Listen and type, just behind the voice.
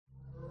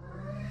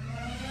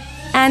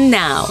And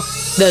now,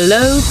 The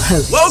Low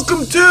Post.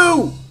 Welcome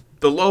to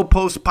The Low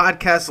Post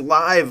Podcast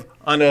live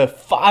on a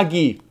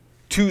foggy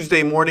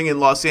Tuesday morning in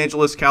Los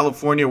Angeles,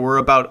 California. We're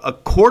about a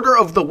quarter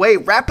of the way,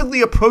 rapidly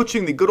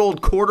approaching the good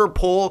old quarter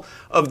pole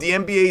of the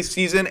NBA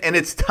season, and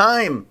it's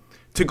time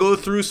to go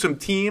through some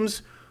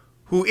teams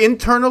who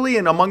internally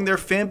and among their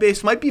fan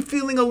base might be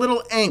feeling a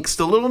little angst,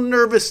 a little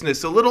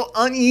nervousness, a little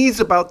unease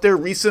about their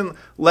recent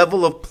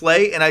level of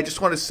play. And I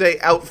just want to say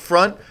out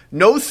front,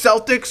 no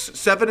Celtics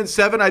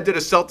 7-7. I did a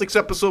Celtics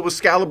episode with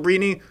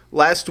Scalabrini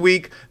last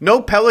week.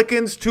 No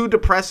Pelicans, too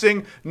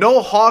depressing.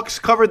 No Hawks,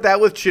 covered that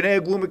with Chiney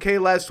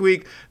Ogwumike last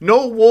week.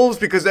 No Wolves,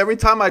 because every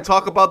time I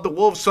talk about the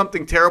Wolves,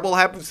 something terrible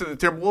happens to the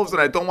Timberwolves, and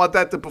I don't want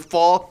that to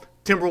befall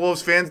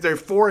Timberwolves fans. They're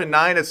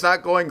 4-9. It's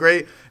not going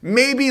great.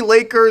 Maybe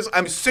Lakers.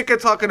 I'm sick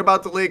of talking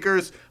about the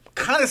Lakers.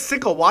 Kind of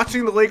sick of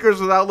watching the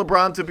Lakers without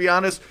LeBron, to be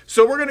honest.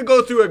 So we're going to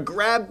go through a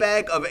grab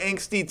bag of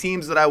angsty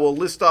teams that I will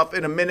list off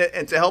in a minute.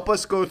 And to help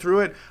us go through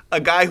it, a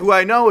guy who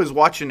I know is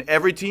watching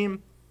every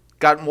team,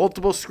 got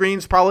multiple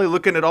screens, probably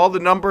looking at all the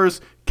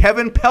numbers.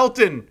 Kevin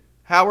Pelton,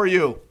 how are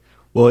you?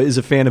 Well, as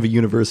a fan of a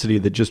university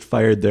that just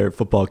fired their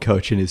football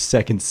coach in his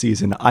second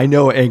season, I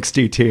know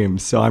angsty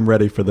teams, so I'm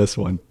ready for this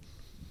one.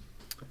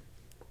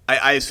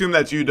 I assume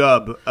that's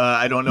UW.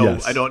 I don't know.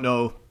 Yes. I don't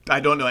know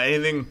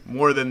anything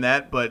more than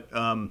that, but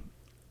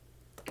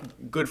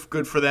good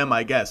for them,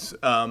 I guess.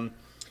 I'm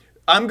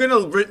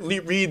gonna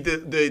read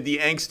the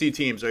angsty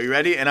teams. Are you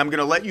ready? And I'm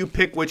gonna let you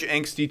pick which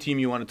angsty team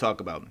you want to talk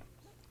about.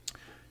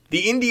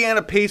 The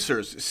Indiana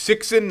Pacers,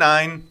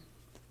 6-9,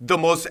 the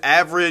most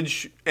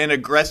average and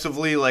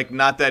aggressively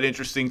not that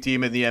interesting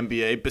team in the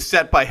NBA,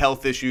 beset by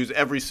health issues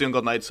every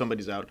single night.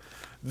 Somebody's out.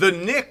 The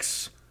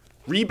Knicks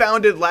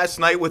rebounded last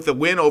night with the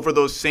win over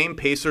those same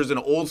Pacers, an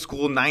old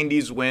school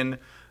 90s win,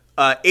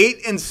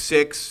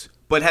 8-6,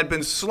 but had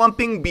been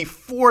slumping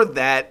before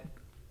that.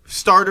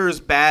 Starters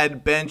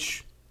bad,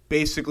 bench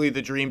basically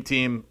the dream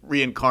team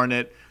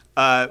reincarnate.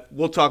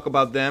 We'll talk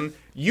about them.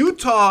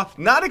 Utah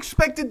not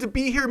expected to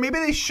be here. Maybe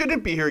they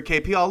shouldn't be here,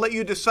 KP. I'll let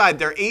you decide.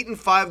 They're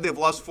 8-5. They've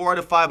lost 4 out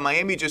of 5.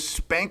 Miami just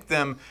spanked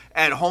them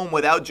at home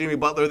without Jimmy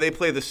Butler. They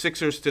play the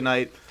Sixers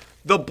tonight.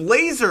 The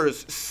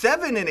Blazers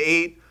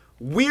 7-8.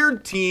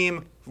 Weird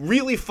team,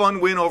 really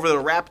fun win over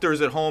the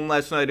Raptors at home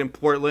last night in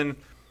Portland.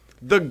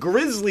 The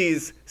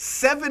Grizzlies,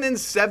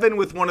 7-7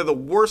 with one of the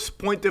worst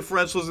point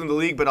differentials in the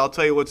league, but I'll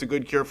tell you what's a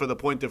good cure for the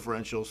point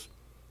differentials.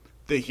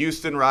 The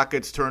Houston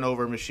Rockets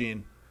turnover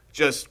machine.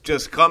 Just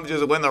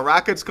when the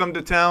Rockets come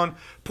to town,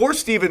 poor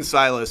Steven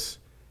Silas.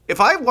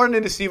 If I run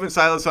into Steven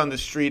Silas on the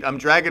street, I'm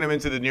dragging him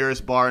into the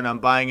nearest bar and I'm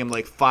buying him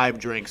 5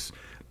 drinks.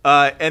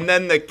 And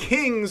then the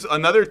Kings,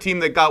 another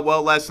team that got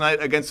well last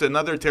night against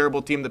another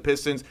terrible team, the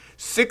Pistons,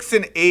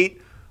 6-8.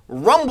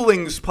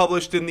 Rumblings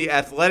published in The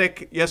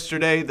Athletic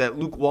yesterday that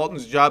Luke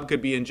Walton's job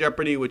could be in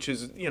jeopardy, which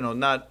is,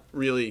 not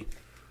really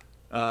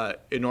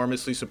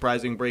enormously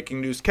surprising breaking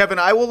news. Kevin,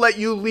 I will let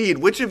you lead.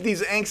 Which of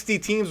these angsty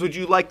teams would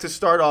you like to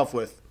start off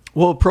with?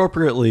 Well,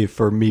 appropriately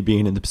for me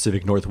being in the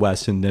Pacific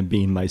Northwest and them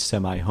being my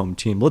semi-home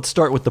team, let's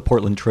start with the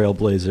Portland Trail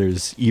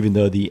Blazers, even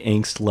though the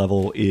angst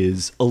level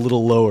is a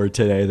little lower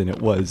today than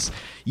it was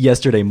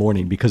yesterday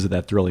morning because of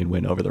that thrilling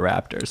win over the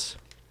Raptors.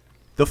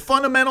 The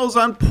fundamentals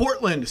on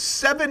Portland,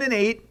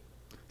 7-8,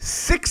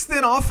 6th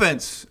in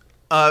offense.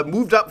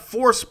 Moved up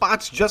 4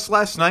 spots just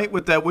last night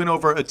with that win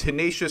over a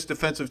tenacious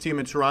defensive team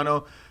in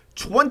Toronto.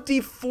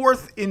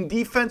 24th in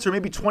defense, or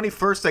maybe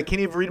 21st. I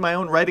can't even read my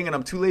own writing, and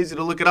I'm too lazy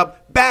to look it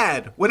up.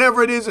 Bad.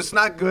 Whatever it is, it's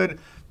not good.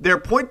 Their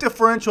point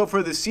differential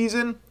for the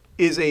season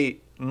is a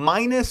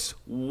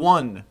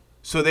 -1.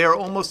 So they are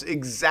almost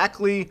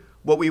exactly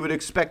what we would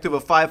expect of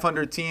a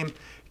 500 team.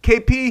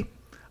 KP,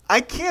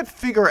 I can't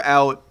figure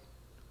out.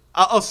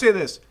 I'll say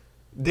this.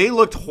 They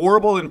looked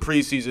horrible in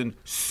preseason.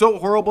 So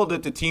horrible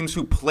that the teams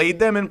who played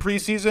them in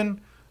preseason,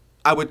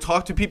 I would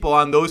talk to people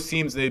on those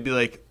teams, and they'd be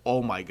like,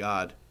 oh, my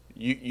God.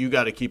 You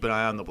got to keep an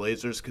eye on the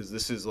Blazers because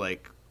this is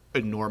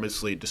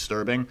enormously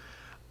disturbing.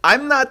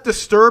 I'm not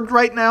disturbed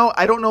right now.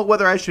 I don't know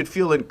whether I should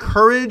feel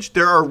encouraged.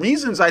 There are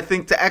reasons, I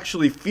think, to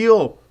actually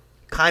feel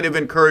kind of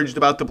encouraged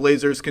about the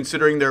Blazers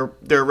considering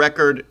their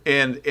record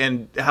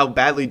and how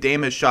badly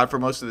Dame has shot for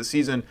most of the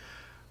season.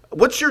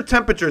 What's your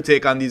temperature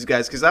take on these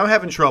guys? Because I'm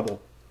having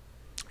trouble.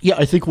 Yeah,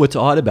 I think what's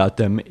odd about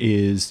them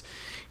is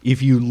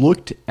if you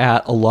looked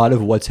at a lot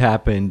of what's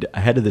happened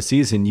ahead of the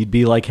season, you'd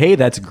be like, hey,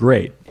 that's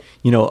great.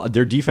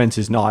 Their defense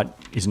is not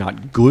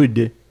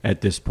good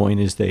at this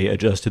point as they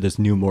adjust to this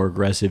new, more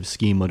aggressive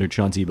scheme under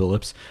Chauncey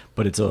Billups,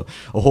 but it's a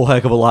whole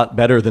heck of a lot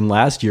better than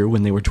last year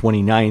when they were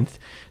 29th.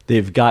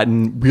 They've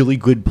gotten really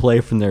good play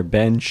from their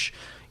bench.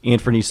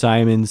 Anthony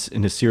Simons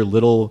and Nasir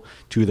Little,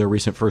 2 of their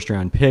recent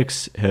first-round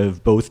picks,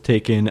 have both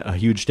taken a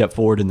huge step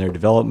forward in their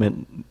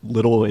development.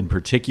 Little, in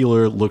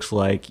particular, looks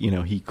like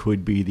he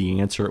could be the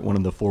answer at one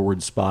of the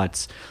forward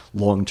spots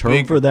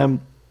long-term for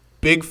them.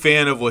 Big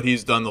fan of what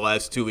he's done the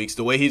last 2 weeks.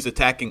 The way he's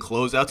attacking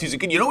closeouts. He's a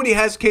good. You know what he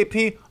has,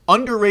 KP?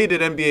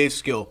 Underrated NBA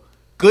skill.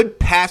 Good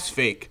pass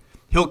fake.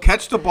 He'll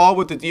catch the ball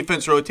with the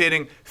defense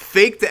rotating,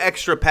 fake the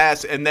extra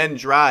pass, and then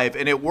drive,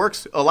 and it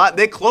works a lot.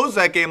 They closed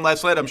that game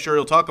last night, I'm sure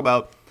he'll talk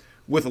about,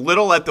 with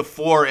Little at the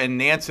 4 and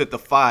Nance at the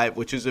 5,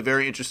 which is a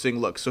very interesting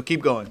look. So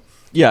keep going.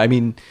 Yeah, I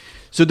mean,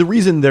 so the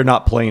reason they're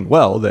not playing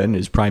well then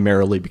is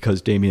primarily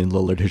because Damian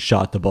Lillard has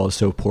shot the ball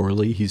so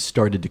poorly. He's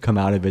started to come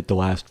out of it the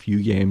last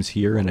few games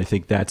here, and I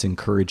think that's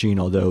encouraging,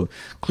 although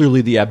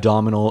clearly the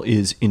abdominal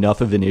is enough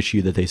of an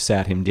issue that they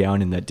sat him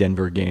down in that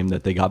Denver game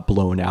that they got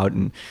blown out,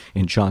 and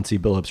Chauncey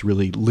Billups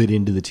really lit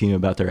into the team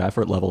about their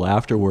effort level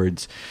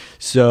afterwards.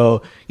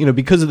 So,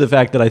 because of the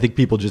fact that I think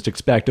people just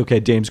expect, okay,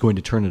 Dame's going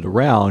to turn it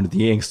around,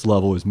 the angst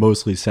level is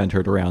mostly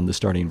centered around the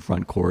starting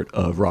front court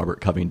of Robert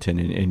Covington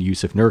and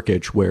Yusuf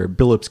Nurkic, where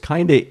Billups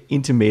kind of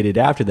intimated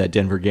after that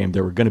Denver game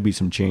there were going to be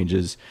some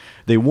changes.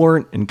 They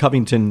weren't, and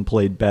Covington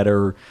played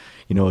better,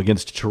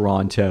 against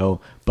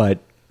Toronto. But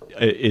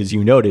as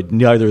you noted,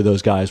 neither of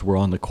those guys were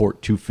on the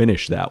court to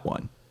finish that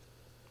one.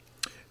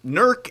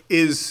 Nurk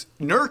is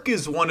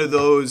one of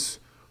those,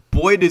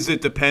 boy, does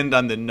it depend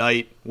on the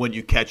night when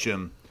you catch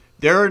him.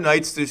 There are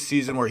nights this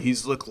season where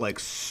he's looked like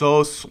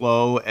so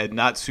slow and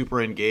not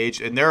super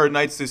engaged, and there are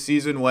nights this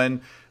season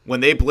when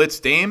they blitz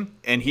Dame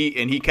and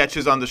he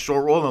catches on the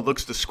short roll and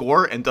looks to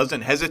score and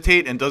doesn't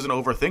hesitate and doesn't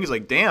overthink. He's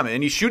like, damn,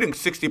 and he's shooting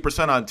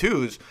 60% on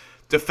twos.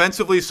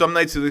 Defensively, some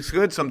nights he looks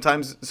good, some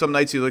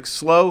nights he looks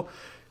slow.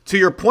 To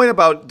your point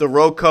about the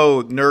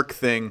Rocco Nurk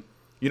thing,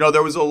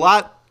 there was a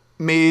lot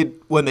made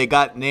when they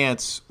got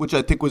Nance, which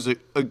I think was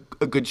a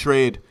good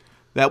trade.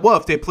 That, well,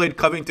 if they played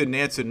Covington,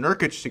 Nance, and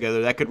Nurkic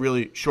together, that could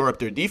really shore up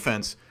their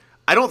defense.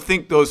 I don't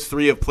think those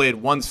three have played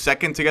 1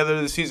 second together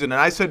this season. And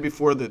I said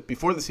before the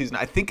season,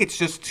 I think it's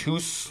just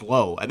too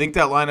slow. I think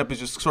that lineup is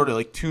just sort of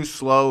like too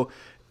slow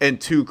and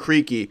too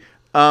creaky.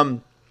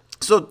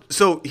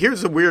 So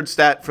here's a weird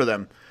stat for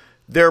them.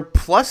 They're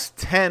plus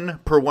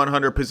 10 per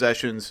 100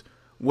 possessions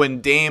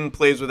when Dame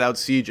plays without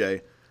CJ,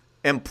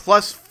 and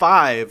plus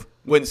 5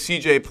 when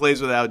CJ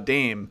plays without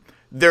Dame.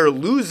 They're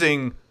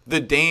losing the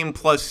Dame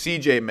plus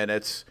CJ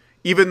minutes,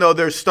 even though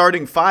their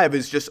starting 5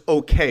 is just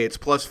okay. It's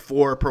plus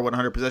 4 per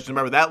 100 possessions.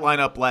 Remember, that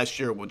lineup last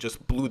year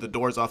just blew the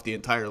doors off the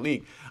entire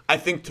league. I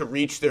think to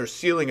reach their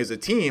ceiling as a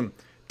team,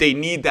 they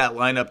need that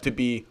lineup to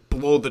be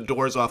blow the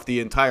doors off the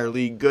entire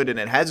league good, and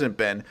it hasn't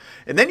been.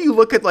 And then you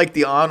look at like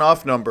the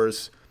on-off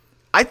numbers.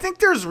 I think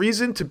there's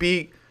reason to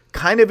be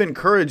kind of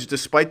encouraged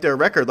despite their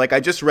record. Like I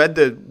just read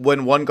that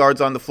when one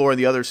guard's on the floor and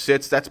the other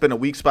sits, that's been a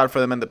weak spot for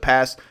them in the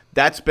past.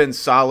 That's been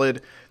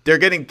solid. They're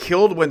getting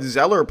killed when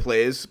Zeller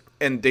plays,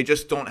 and they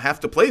just don't have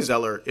to play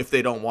Zeller if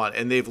they don't want,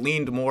 and they've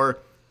leaned more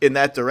in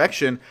that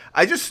direction.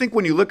 I just think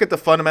when you look at the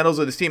fundamentals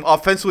of this team,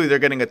 offensively they're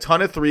getting a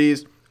ton of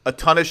threes, a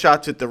ton of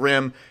shots at the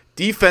rim.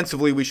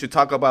 Defensively, we should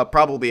talk about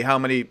probably how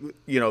many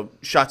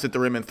shots at the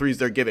rim and threes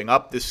they're giving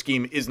up. This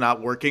scheme is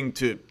not working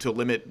to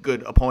limit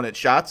good opponent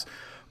shots.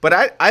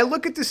 But I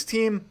look at this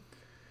team,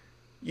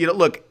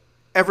 look,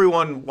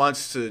 everyone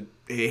wants to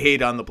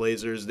hate on the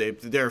Blazers.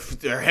 They're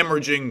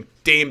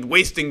hemorrhaging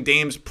wasting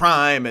Dame's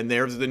prime, and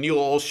there's the Neil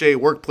Olshey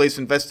workplace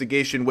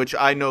investigation, which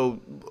I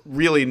know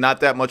really not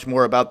that much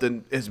more about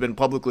than has been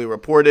publicly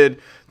reported.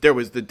 There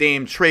was the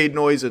Dame trade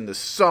noise in the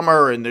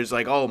summer, and there's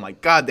like, oh my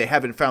God, they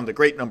haven't found the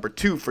great number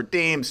 2 for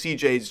Dame.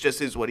 CJ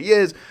just is what he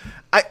is.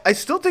 I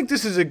still think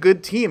this is a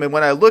good team, and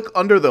when I look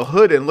under the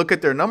hood and look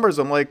at their numbers,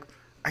 I'm like,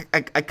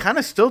 I kind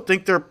of still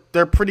think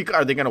they're pretty good.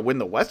 Are they going to win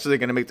the West? Are they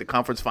going to make the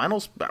conference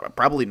finals?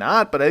 Probably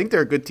not, but I think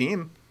they're a good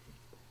team.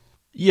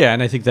 Yeah,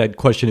 and I think that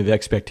question of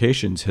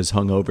expectations has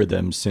hung over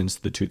them since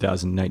the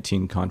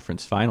 2019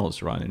 conference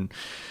finals run.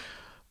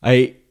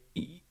 And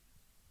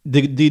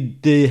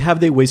the have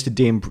they wasted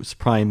Dame's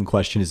prime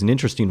question is an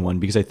interesting one,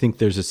 because I think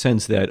there's a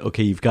sense that,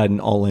 okay, you've got an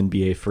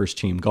all-NBA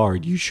first-team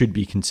guard. You should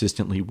be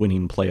consistently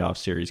winning playoff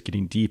series,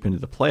 getting deep into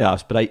the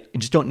playoffs, but I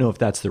just don't know if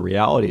that's the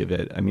reality of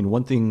it. I mean,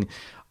 one thing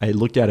I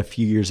looked at a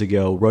few years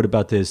ago, wrote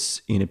about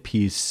this in a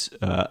piece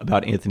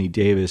about Anthony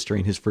Davis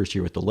during his first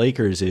year with the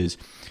Lakers, is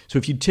so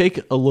if you take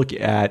a look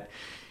at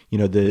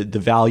the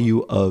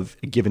value of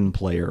a given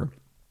player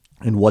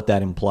and what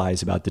that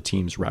implies about the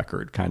team's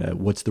record, kind of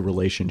what's the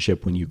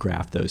relationship when you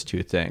graph those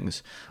two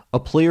things. A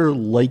player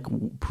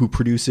who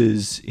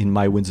produces in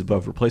my wins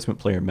above replacement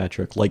player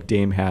metric, like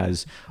Dame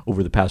has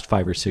over the past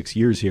 5 or 6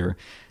 years here,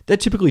 that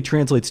typically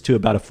translates to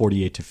about a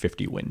 48 to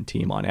 50 win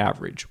team on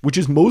average, which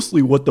is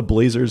mostly what the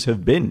Blazers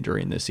have been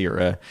during this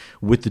era,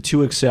 with the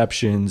two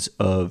exceptions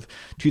of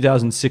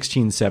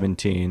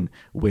 2016-17,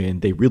 when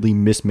they really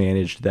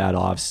mismanaged that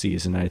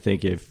offseason. I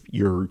think if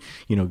you're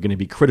going to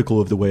be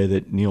critical of the way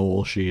that Neil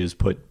Olshey has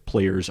put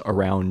players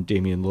around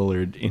Damian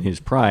Lillard in his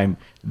prime,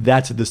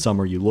 that's the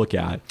summer you look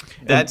at.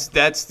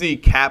 That's the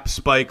cap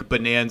spike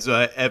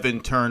bonanza.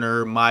 Evan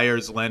Turner,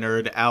 Myers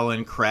Leonard,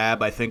 Alan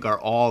Crabb, I think are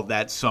all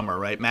that summer,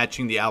 right?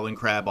 Matching the Alan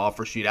Crabb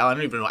offer sheet. I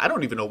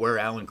don't even know where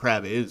Alan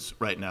Crabb is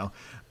right now,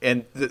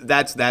 and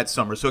that's that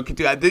summer. So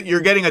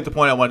you're getting at the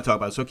point I want to talk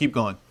about. So keep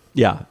going.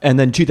 Yeah, and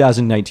then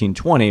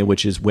 2019-20,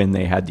 which is when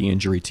they had the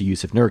injury to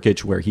Yusuf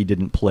Nurkic, where he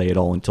didn't play at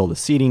all until the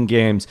seeding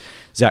games.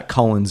 Zach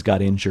Collins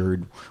got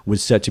injured,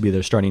 was set to be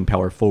their starting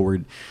power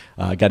forward,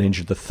 got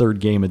injured the third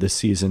game of the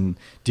season,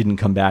 didn't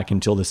come back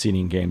until the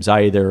seeding games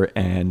either,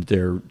 and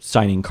they're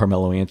signing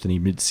Carmelo Anthony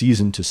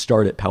mid-season to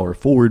start at power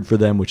forward for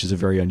them, which is a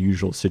very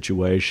unusual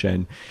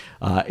situation.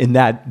 In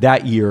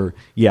that year,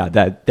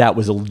 that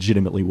was a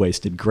legitimately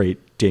wasted great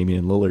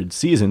Damian Lillard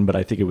season, but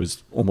I think it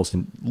was almost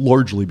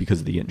largely because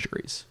of the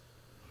injuries.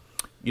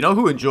 You know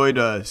who enjoyed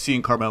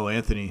seeing Carmelo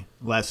Anthony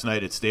last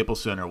night at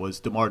Staples Center was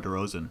DeMar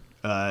DeRozan.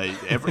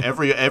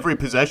 Every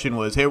possession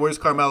was, hey, where's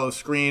Carmelo's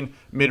screen?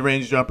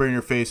 Mid-range jumper in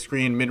your face,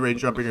 screen,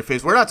 mid-range jumper in your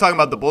face. We're not talking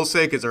about the Bulls'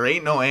 sake because there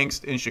ain't no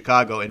angst in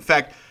Chicago. In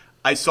fact,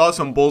 I saw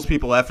some Bulls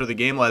people after the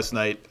game last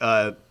night.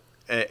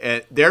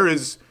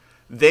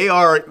 They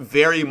are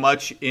very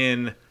much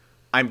in,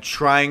 I'm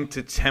trying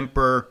to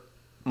temper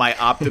my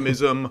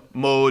optimism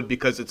mode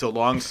because it's a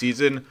long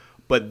season,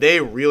 but they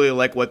really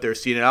like what they're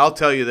seeing. And I'll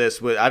tell you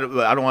this, I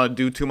don't want to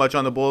do too much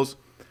on the Bulls.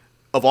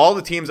 Of all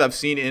the teams I've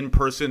seen in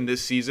person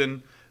this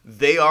season,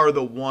 they are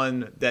the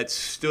one that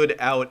stood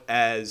out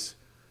as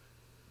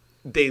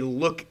they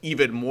look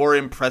even more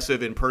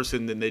impressive in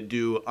person than they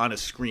do on a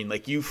screen.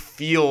 Like, you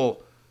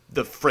feel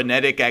the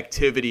frenetic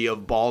activity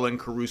of Ball and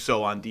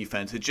Caruso on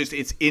defense.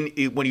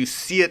 When you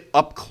see it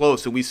up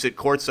close, and we sit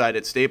courtside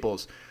at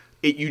Staples,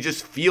 you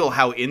just feel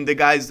how in the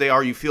guys they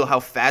are. You feel how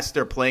fast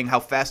they're playing,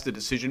 how fast the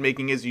decision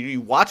making is. You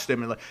watch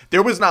them, and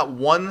there was not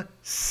 1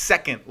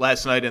 second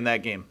last night in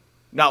that game,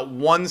 not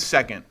 1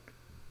 second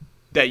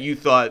that you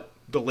thought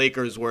the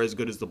Lakers were as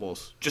good as the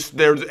Bulls.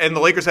 And the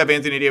Lakers have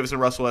Anthony Davis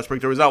and Russell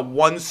Westbrook. There was not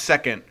 1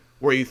 second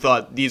where you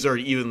thought these are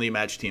evenly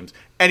matched teams.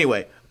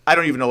 Anyway, I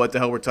don't even know what the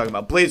hell we're talking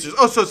about. Blazers.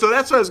 Oh, so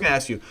that's what I was going to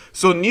ask you.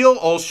 So Neil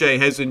Olshey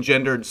has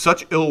engendered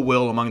such ill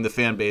will among the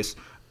fan base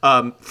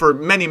for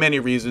many, many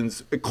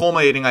reasons,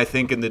 culminating, I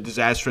think, in the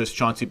disastrous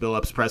Chauncey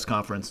Billups press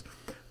conference.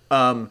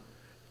 And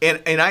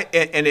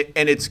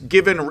it's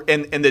given,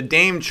 and the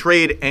Dame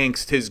trade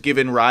angst has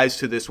given rise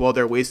to this while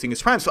they're wasting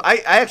his prime. So I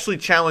actually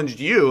challenged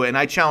you, and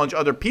I challenge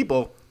other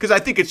people, because I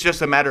think it's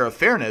just a matter of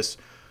fairness.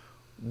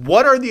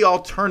 What are the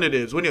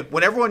alternatives when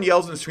everyone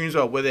yells and screams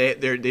about whether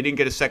they didn't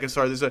get a second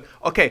star?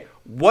 Okay,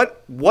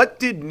 what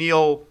did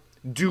Neil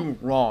do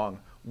wrong?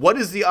 What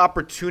is the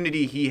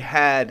opportunity he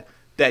had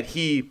that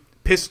he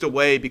pissed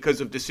away because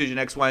of decision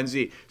X, Y, and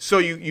Z? So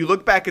you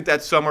look back at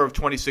that summer of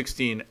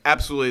 2016,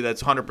 absolutely,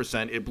 that's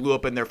 100%. It blew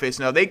up in their face.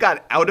 Now, they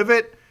got out of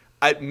it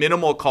at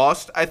minimal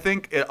cost, I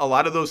think. A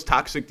lot of those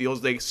toxic deals,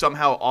 they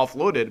somehow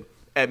offloaded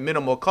at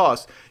minimal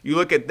cost. You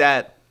look at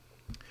that.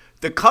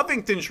 The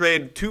Covington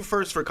trade, 2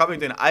 firsts for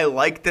Covington, I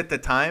liked at the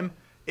time.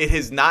 It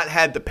has not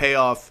had the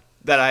payoff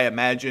that I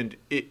imagined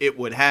it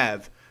would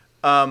have.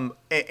 And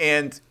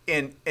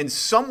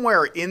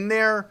somewhere in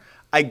there,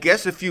 I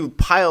guess if you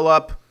pile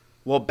up,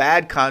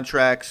 bad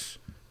contracts,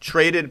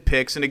 traded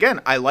picks, and again,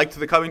 I liked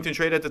the Covington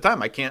trade at the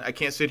time. I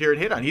can't sit here and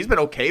hit on. He's been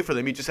okay for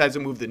them. He just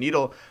hasn't moved the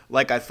needle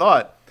like I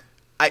thought.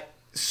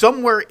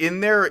 Somewhere in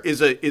there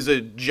is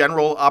a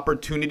general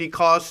opportunity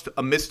cost,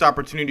 a missed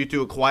opportunity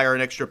to acquire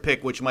an extra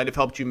pick, which might have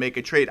helped you make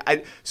a trade.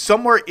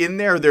 Somewhere in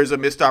there's a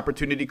missed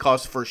opportunity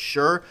cost for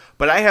sure,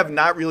 but I have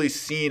not really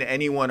seen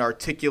anyone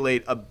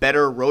articulate a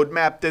better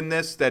roadmap than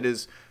this. That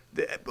is,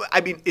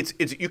 I mean, it's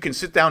you can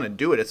sit down and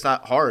do it. It's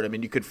not hard. I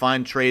mean, you could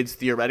find trades,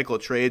 theoretical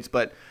trades,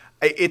 but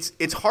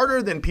it's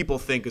harder than people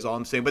think is all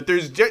I'm saying. But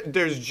there's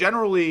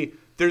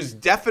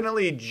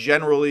definitely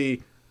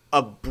generally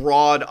a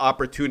broad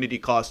opportunity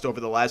cost over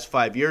the last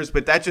 5 years,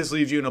 but that just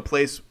leaves you in a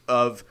place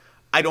of,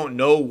 I don't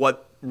know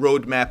what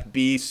roadmap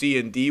B, C,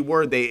 and D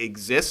were. They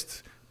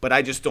exist, but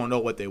I just don't know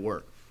what they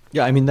were.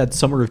 Yeah, I mean, that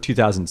summer of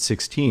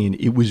 2016,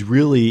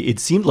 it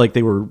seemed like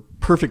they were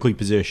perfectly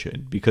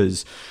positioned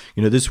because,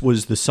 this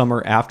was the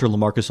summer after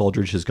LaMarcus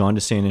Aldridge has gone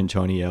to San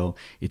Antonio.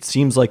 It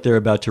seems like they're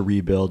about to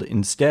rebuild.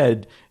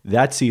 Instead,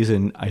 that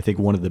season, I think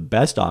one of the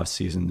best off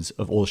seasons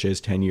of Olshey's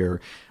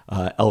tenure,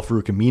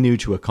 Al-Farouq Aminu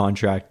to a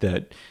contract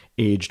that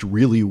aged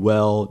really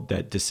well,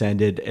 that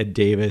descended. Ed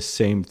Davis,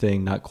 same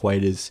thing, not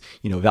quite as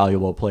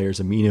valuable player as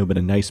Aminu, but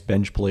a nice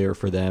bench player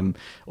for them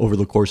over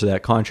the course of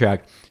that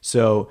contract.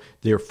 So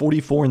they're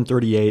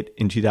 44-38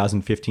 in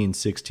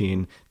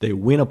 2015-16. They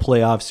win a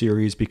playoff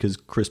series because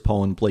Chris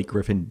Paul and Blake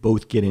Griffin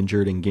both get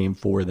injured in Game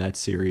 4 of that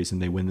series,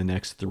 and they win the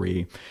next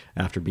 3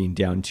 after being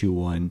down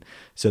 2-1.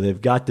 So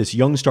they've got this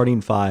young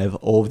starting 5,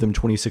 all of them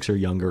 26 or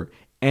younger,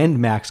 and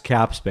max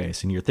cap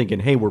space. And you're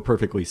thinking, hey, we're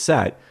perfectly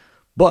set,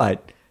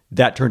 but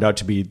that turned out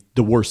to be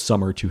the worst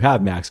summer to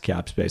have max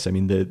cap space. I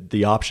mean,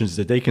 the options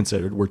that they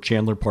considered were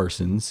Chandler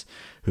Parsons,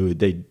 who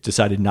they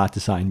decided not to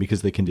sign because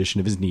of the condition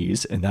of his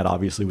knees, and that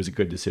obviously was a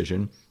good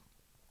decision.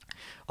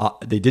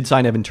 They did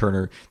sign Evan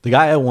Turner. The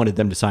guy I wanted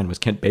them to sign was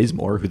Kent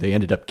Bazemore, who they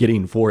ended up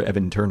getting for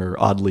Evan Turner,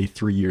 oddly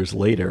 3 years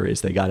later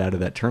as they got out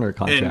of that Turner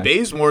contract. And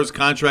Bazemore's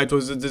contract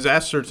was a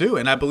disaster too,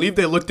 and I believe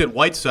they looked at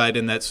Whiteside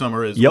in that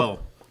summer as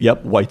well.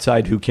 Yep,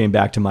 Whiteside, who came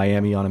back to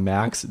Miami on a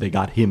max. They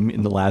got him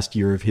in the last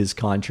year of his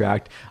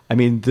contract. I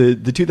mean, the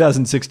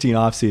 2016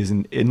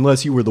 offseason,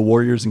 unless you were the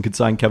Warriors and could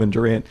sign Kevin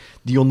Durant,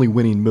 the only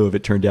winning move,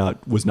 it turned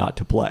out, was not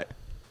to play.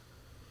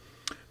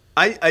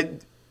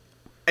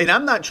 and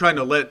I'm not trying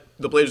to let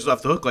the Blazers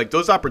off the hook. Like,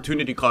 those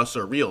opportunity costs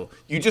are real.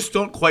 You just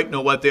don't quite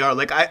know what they are.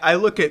 Like, I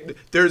look at,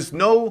 there's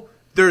no,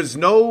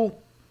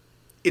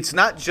 it's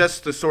not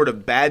just the sort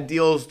of bad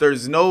deals.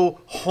 There's no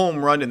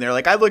home run in there.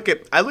 Like, I look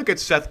at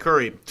Seth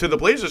Curry. To the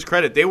Blazers'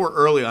 credit, they were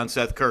early on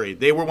Seth Curry.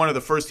 They were one of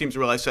the first teams to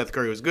realize Seth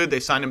Curry was good. They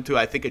signed him to,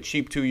 I think, a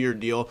cheap 2-year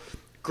deal.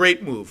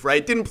 Great move,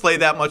 right? Didn't play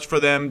that much for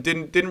them.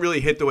 Didn't really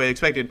hit the way they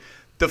expected.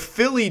 The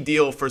Philly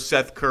deal for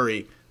Seth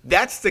Curry,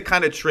 that's the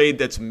kind of trade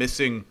that's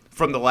missing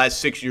from the last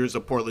 6 years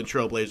of Portland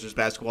Trail Blazers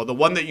basketball. The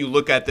one that you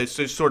look at that's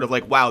just sort of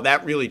like, wow,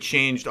 that really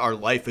changed our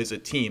life as a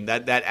team.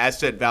 That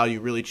asset value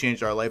really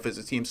changed our life as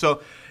a team.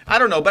 So I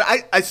don't know, but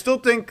I still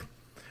think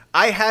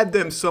I had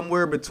them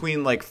somewhere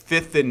between like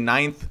 5th and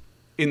 9th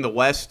in the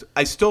West.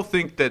 I still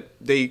think that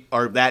they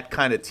are that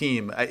kind of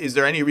team. Is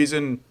there any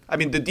reason? I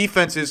mean, the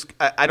defense is,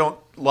 I don't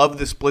love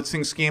this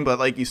blitzing scheme, but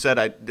like you said,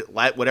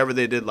 whatever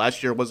they did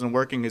last year wasn't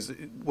working.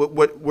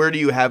 Where do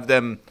you have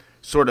them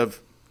sort of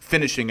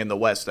finishing in the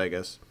West, I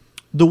guess?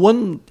 The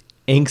one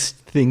angst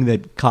thing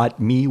that caught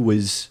me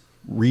was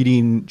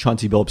reading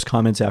Chauncey Billups'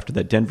 comments after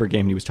that Denver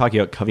game. And he was talking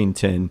about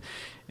Covington,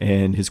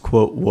 and his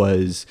quote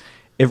was,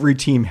 "Every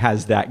team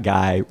has that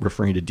guy,"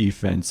 referring to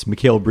defense.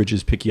 Mikal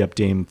Bridges picking up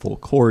Dame full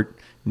court.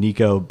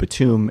 Nico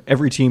Batum.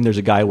 Every team, there's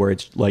a guy where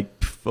it's like,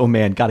 oh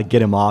man, got to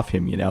get him off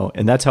him,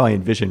 And that's how I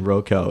envision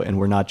Rocco, and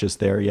we're not just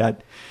there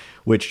yet.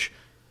 Which,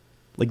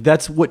 like,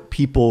 that's what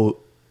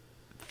people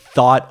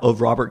thought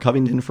of Robert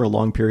Covington for a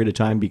long period of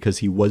time, because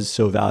he was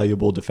so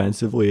valuable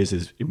defensively.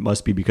 It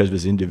must be because of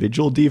his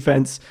individual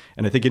defense.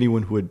 And I think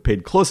anyone who had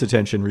paid close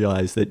attention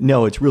realized that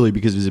no, it's really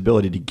because of his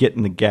ability to get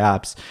in the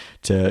gaps,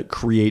 to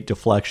create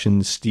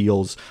deflections,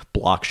 steals,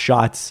 block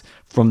shots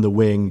from the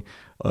wing,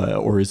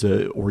 or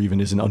even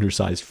as an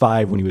undersized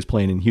 5 when he was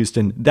playing in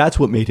Houston. That's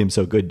what made him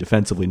so good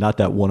defensively, not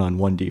that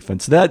one-on-one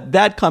defense.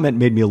 That comment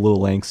made me a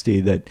little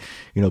angsty that,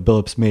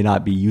 Billups may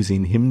not be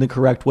using him the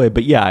correct way.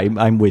 But yeah,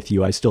 I'm with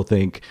you. I still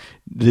think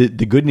the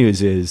good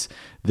news is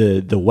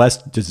the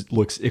West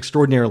looks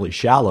extraordinarily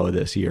shallow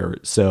this year.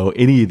 So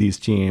any of these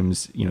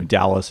teams,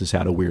 Dallas has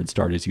had a weird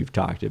start, as you've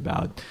talked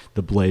about,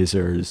 the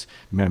Blazers,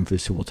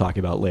 Memphis, who we'll talk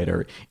about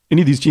later.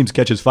 Any of these teams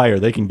catches fire,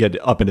 they can get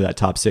up into that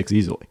top 6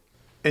 easily.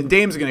 And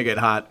Dame's going to get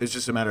hot. It's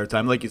just a matter of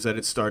time. Like you said,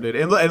 it started.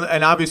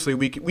 And obviously,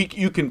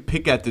 you can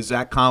pick at the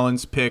Zach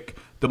Collins pick,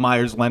 the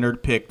Myers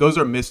Leonard pick. Those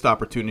are missed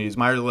opportunities.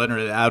 Myers Leonard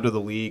is out of the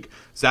league.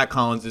 Zach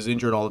Collins is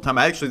injured all the time.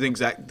 I actually think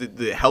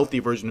the healthy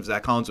version of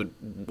Zach Collins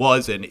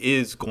was and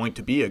is going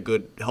to be a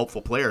good,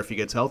 helpful player if he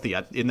gets healthy.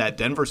 In that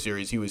Denver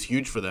series, he was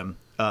huge for them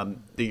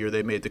the year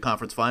they made the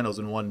conference finals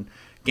and won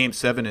Game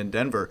 7 in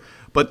Denver.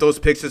 But those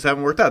picks just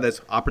haven't worked out.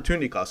 That's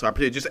opportunity cost.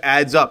 It just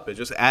adds up. It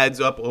just adds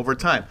up over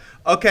time.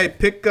 Okay,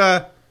 pick.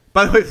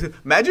 By the way,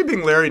 imagine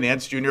being Larry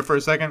Nance Jr. for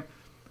a second.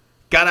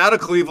 Got out of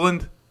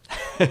Cleveland.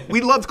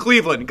 We loved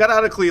Cleveland. Got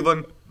out of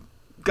Cleveland.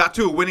 Got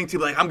to a winning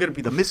team. Like, I'm going to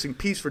be the missing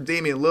piece for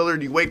Damian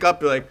Lillard. You wake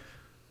up, you're like,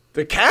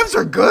 the Cavs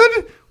are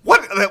good?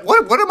 What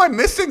am I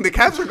missing? The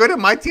Cavs are good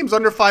and my team's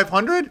under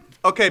 500?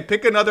 Okay,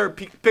 pick another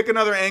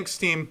angst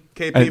team,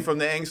 KP, from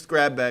the angst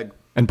grab bag.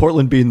 And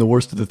Portland being the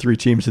worst of the 3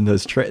 teams in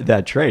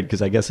that trade,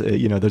 because I guess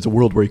there's a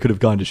world where he could have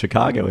gone to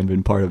Chicago and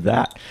been part of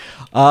that.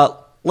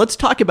 Let's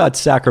talk about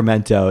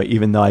Sacramento,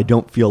 even though I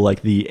don't feel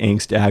like the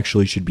angst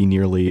actually should be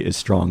nearly as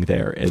strong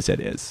there as it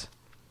is.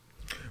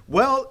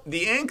 Well,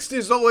 the angst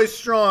is always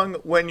strong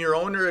when your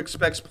owner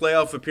expects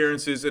playoff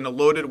appearances in a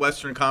loaded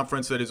Western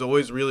Conference that is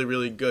always really,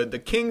 really good. The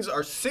Kings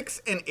are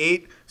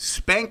 6-8,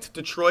 spanked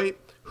Detroit,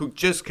 who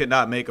just could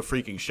not make a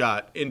freaking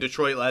shot in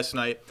Detroit last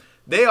night.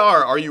 They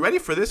are you ready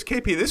for this,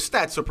 KP? This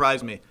stat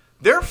surprised me.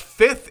 They're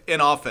 5th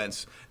in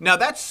offense. Now,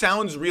 that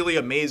sounds really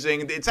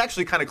amazing. It's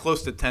actually kind of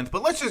close to 10th,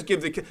 but let's just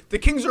give the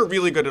Kings are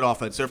really good at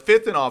offense. They're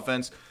 5th in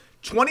offense,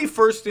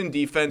 21st in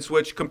defense,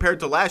 which compared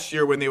to last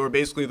year when they were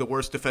basically the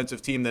worst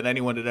defensive team that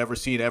anyone had ever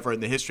seen ever in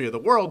the history of the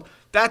world,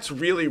 that's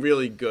really,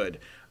 really good.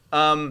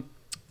 And,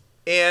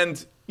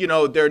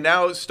 they're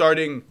now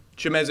starting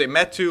Chimezie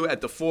Metu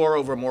at the 4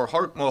 over Mo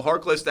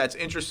Harkless. That's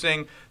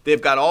interesting.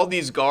 They've got all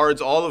these guards,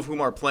 all of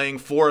whom are playing,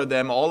 4 of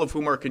them, all of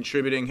whom are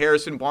contributing.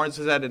 Harrison Barnes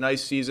has had a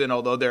nice season,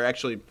 although they're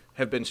actually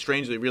have been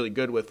strangely really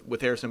good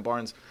with Harrison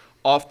Barnes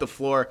off the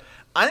floor.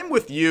 I'm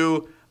with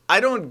you.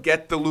 I don't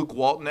get the Luke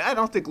Walton. I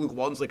don't think Luke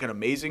Walton's like an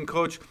amazing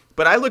coach,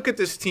 but I look at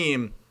this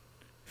team,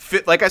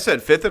 like I said,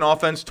 5th in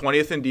offense,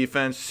 20th in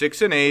defense,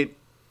 6-8.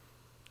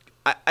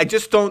 I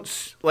just don't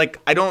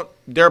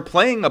they're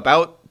playing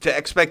about to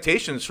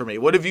expectations for me.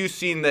 What have you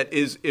seen that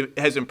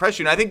has impressed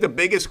you? And I think the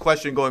biggest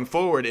question going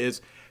forward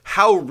is,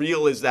 how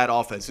real is that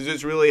offense? Is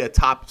this really a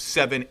top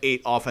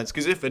 7-8 offense?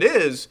 Because if it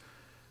is,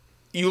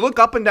 you look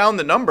up and down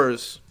the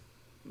numbers,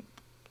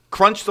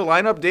 crunch the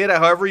lineup data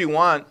however you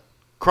want,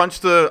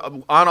 crunch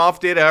the on-off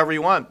data however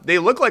you want. They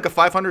look like a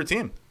 500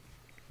 team.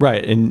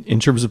 Right. And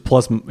in terms of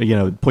plus,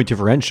 point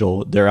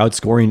differential, they're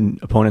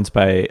outscoring opponents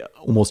by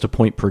almost a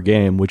point per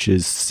game, which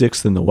is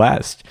 6th in the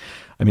West.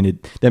 I mean,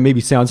 that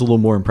maybe sounds a little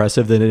more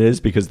impressive than it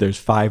is because there's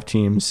 5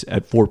 teams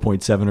at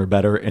 4.7 or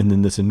better, and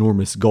then this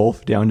enormous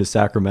gulf down to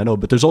Sacramento.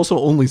 But there's also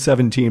only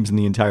 7 teams in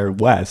the entire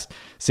West,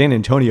 San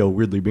Antonio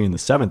weirdly being the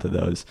 7th of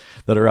those,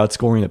 that are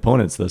outscoring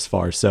opponents thus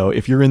far. So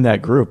if you're in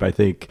that group, I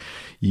think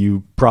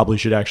you probably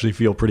should actually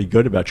feel pretty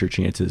good about your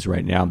chances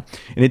right now.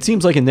 And it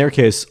seems like in their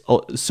case,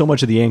 so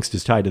much of the angst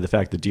is tied to the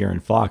fact that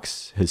De'Aaron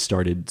Fox has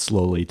started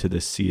slowly to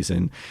this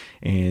season.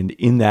 And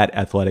in that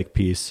Athletic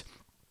piece,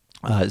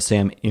 our buddy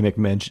Sam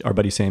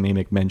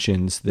Amick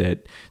mentions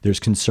that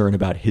there's concern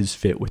about his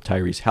fit with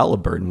Tyrese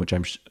Halliburton, which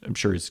I'm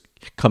sure is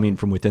coming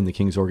from within the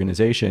Kings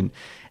organization.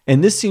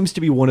 And this seems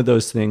to be one of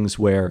those things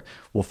where,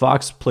 well,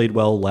 Fox played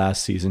well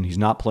last season. He's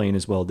not playing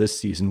as well this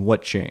season.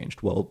 What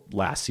changed? Well,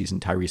 last season,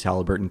 Tyrese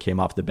Halliburton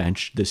came off the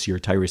bench. This year,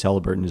 Tyrese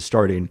Halliburton is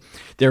starting.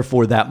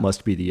 Therefore, that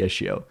must be the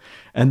issue.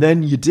 And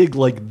then you dig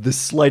like the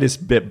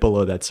slightest bit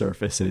below that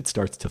surface and it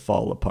starts to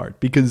fall apart.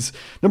 Because,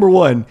 number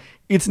one,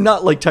 it's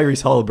not like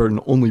Tyrese Halliburton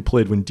only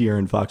played when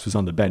De'Aaron Fox was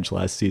on the bench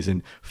last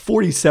season.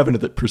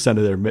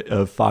 47%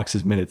 of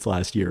Fox's minutes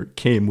last year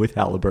came with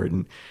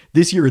Halliburton.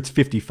 This year it's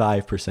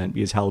 55%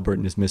 because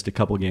Halliburton has missed a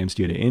couple games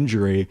due to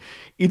injury.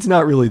 It's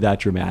not really that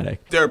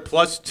dramatic. They're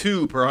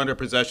 +2 per 100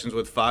 possessions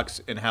with Fox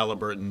and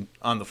Halliburton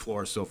on the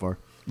floor so far.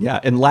 Yeah,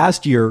 and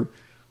last year,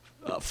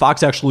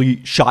 Fox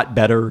actually shot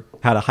better,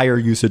 had a higher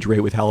usage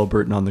rate with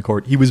Halliburton on the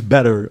court. He was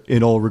better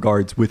in all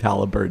regards with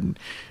Halliburton.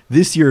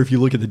 This year, if you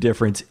look at the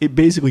difference, it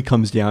basically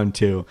comes down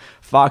to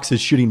Fox is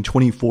shooting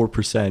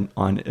 24%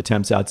 on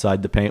attempts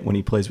outside the paint when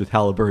he plays with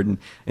Halliburton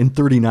and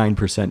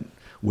 39%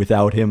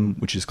 without him,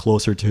 which is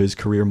closer to his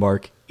career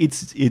mark.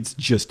 It's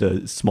just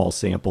a small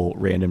sample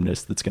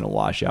randomness that's going to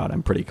wash out.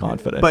 I'm pretty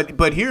confident.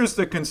 But here's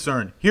the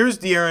concern. Here's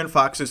De'Aaron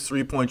Fox's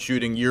three-point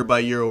shooting year by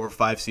year over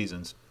 5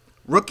 seasons.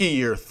 Rookie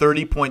year,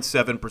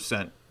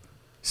 30.7%.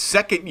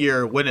 Second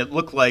year, when it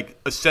looked like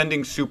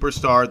ascending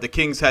superstar, the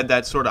Kings had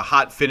that sort of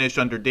hot finish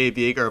under Dave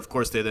Yeager. Of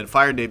course, they then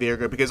fired Dave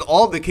Yeager because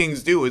all the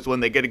Kings do is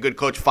when they get a good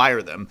coach,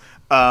 fire them.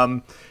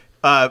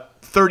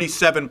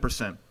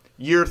 37%.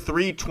 Year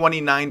 3,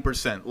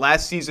 29%.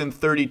 Last season,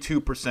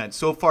 32%.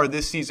 So far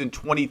this season,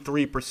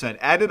 23%.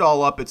 Add it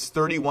all up, it's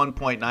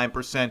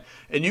 31.9%.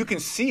 And you can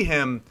see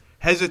him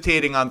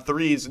hesitating on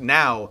threes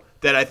now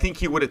that I think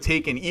he would have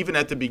taken even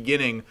at the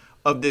beginning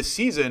of this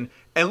season.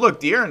 And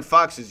look, De'Aaron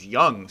Fox is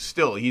young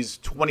still. He's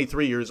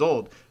 23 years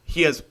old.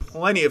 He has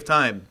plenty of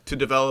time to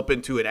develop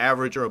into an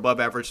average or above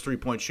average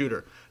three-point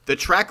shooter. The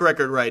track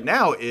record right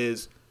now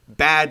is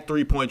bad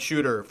three-point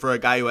shooter for a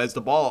guy who has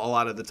the ball a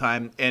lot of the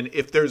time. And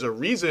if there's a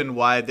reason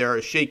why they're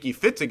a shaky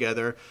fit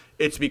together,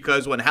 it's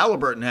because when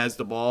Halliburton has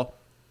the ball,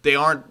 they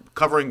aren't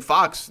covering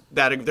Fox.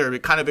 That they're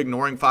kind of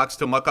ignoring Fox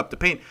to muck up the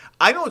paint.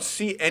 I don't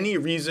see any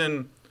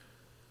reason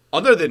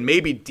other than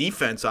maybe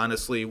defense,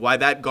 honestly, why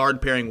that guard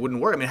pairing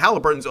wouldn't work. I mean,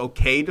 Halliburton's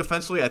okay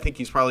defensively. I think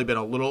he's probably been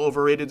a little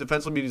overrated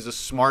defensively. He's a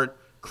smart,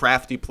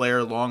 crafty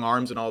player, long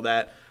arms and all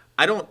that.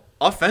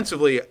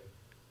 Offensively,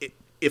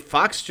 if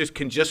Fox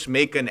can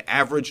make an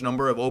average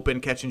number of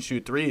open catch and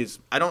shoot threes,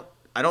 I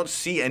don't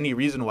see any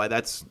reason why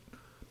that's.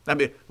 I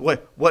mean,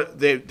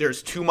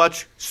 there's too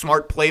much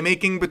smart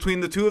playmaking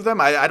between the two of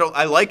them.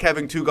 I like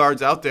having 2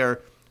 guards out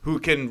there who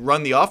can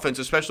run the offense,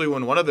 especially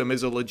when one of them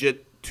is a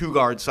legit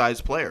 2-guard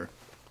size player.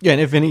 Yeah,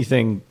 and if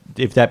anything,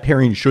 if that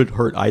pairing should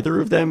hurt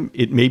either of them,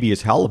 it maybe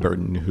is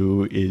Halliburton,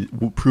 who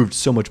proved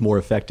so much more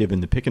effective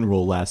in the pick and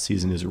roll last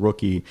season as a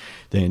rookie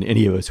than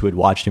any of us who had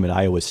watched him at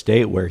Iowa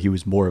State, where he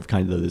was more of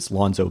kind of this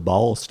Lonzo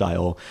Ball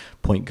style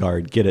point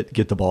guard, get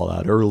the ball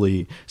out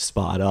early,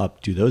 spot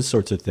up, do those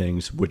sorts of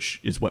things, which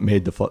is what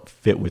made the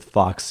fit with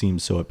Fox seem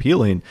so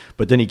appealing.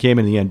 But then he came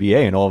in the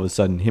NBA, and all of a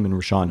sudden, him and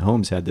Rashawn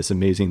Holmes had this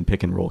amazing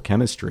pick and roll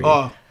chemistry.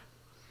 Oh,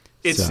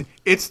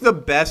 it's the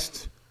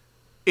best.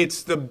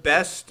 It's the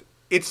best.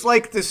 It's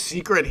like the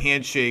secret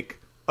handshake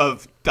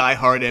of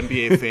diehard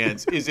NBA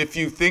fans is if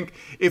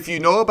you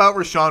know about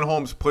Rashawn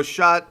Holmes' push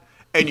shot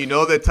and you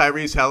know that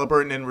Tyrese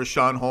Halliburton and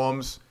Rashawn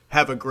Holmes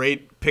have a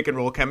great pick and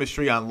roll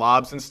chemistry on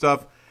lobs and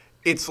stuff,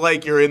 it's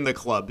like you're in the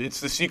club.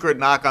 It's the secret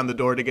knock on the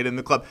door to get in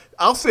the club.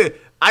 I'll say,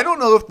 I don't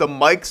know if the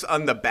mics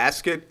on the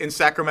basket in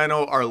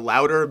Sacramento are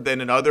louder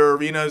than in other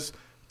arenas.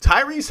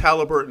 Tyrese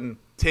Halliburton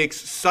takes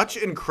such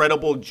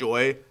incredible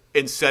joy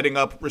in setting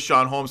up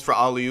Rashawn Holmes for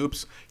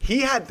alley-oops.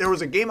 There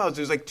was a game it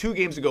was like 2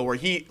 games ago where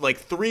he, like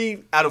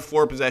 3 out of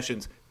 4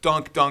 possessions,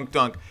 dunk, dunk,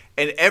 dunk.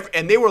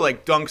 And they were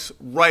like dunks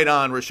right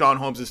on Rashawn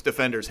Holmes'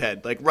 defender's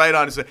head, like right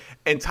on his head.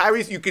 And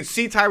you could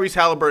see Tyrese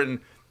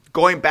Halliburton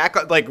going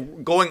back,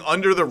 like going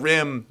under the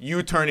rim,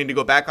 U-turning to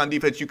go back on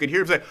defense. You could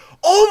hear him say,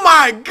 "Oh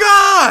my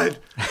God!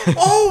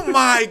 Oh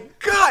my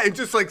God!" And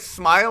just like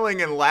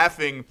smiling and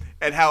laughing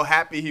at how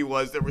happy he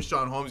was that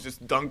Rashawn Holmes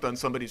just dunked on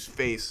somebody's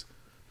face.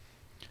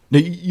 Now,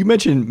 you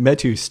mentioned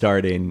Metu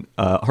starting.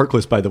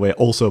 Harkless, by the way,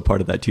 also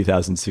part of that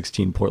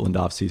 2016 Portland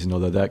offseason,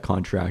 although that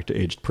contract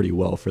aged pretty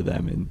well for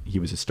them, and he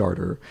was a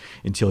starter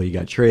until he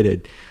got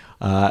traded.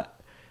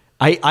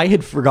 I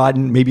had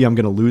forgotten, maybe I'm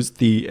going to lose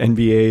the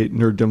NBA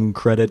nerddom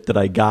credit that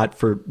I got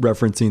for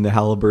referencing the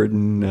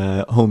Halliburton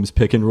Holmes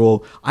pick and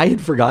roll. I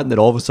had forgotten that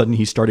all of a sudden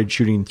he started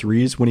shooting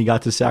threes when he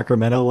got to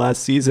Sacramento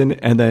last season.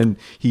 And then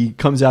he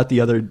comes out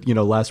the other,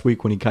 last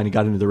week when he kind of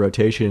got into the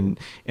rotation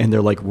and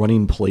they're like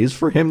running plays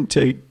for him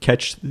to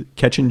catch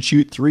and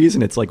shoot threes.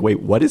 And it's like, wait,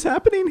 what is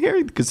happening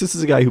here? Because this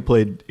is a guy who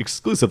played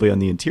exclusively on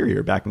the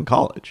interior back in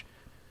college.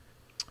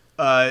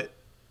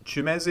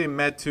 Chimeze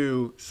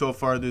Metu so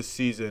far this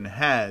season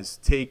has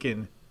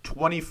taken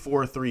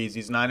 24 threes.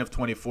 He's 9 of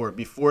 24.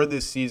 Before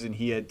this season,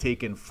 he had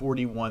taken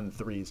 41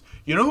 threes.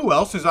 You know who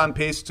else is on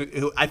pace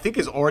who I think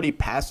has already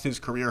passed his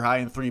career high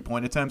in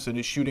three-point attempts and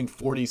is shooting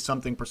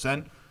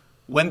 40-something%?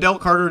 Wendell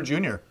Carter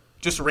Jr.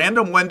 Just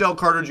random Wendell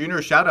Carter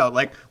Jr. shout out.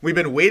 Like, we've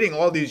been waiting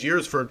all these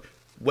years for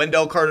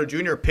Wendell Carter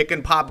Jr. pick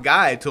and pop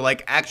guy to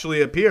like actually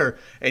appear.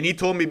 And he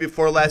told me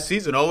before last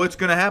season, it's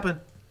going to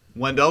happen.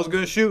 Wendell's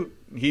going to shoot.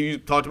 He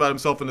talked about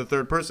himself in the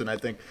third person, I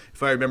think,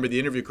 if I remember the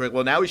interview correctly.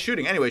 Well, now he's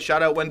shooting. Anyway,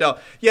 shout out Wendell.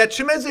 Yeah,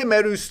 Chimeze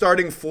Metu's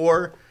starting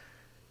 4.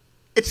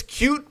 It's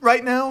cute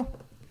right now.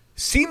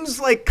 Seems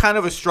like kind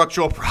of a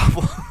structural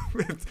problem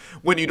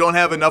when you don't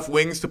have enough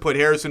wings to put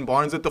Harrison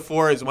Barnes at the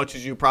 4 as much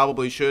as you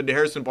probably should.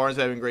 Harrison Barnes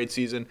having a great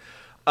season.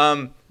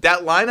 That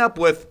lineup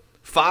with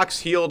Fox,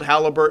 Hield,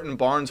 Halliburton,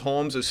 Barnes,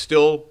 Holmes is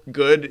still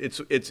good.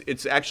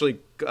 It's actually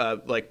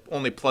like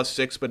only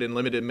 +6, but in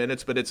limited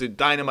minutes. But it's a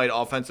dynamite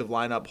offensive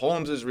lineup.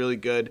 Holmes is really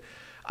good.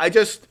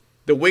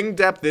 The wing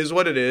depth is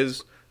what it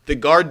is. The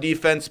guard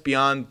defense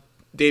beyond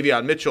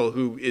Davion Mitchell,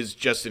 who is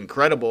just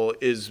incredible,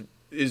 is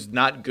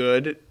not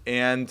good.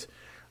 And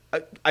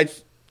I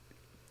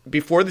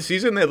before the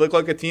season, they look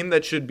like a team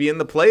that should be in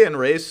the play-in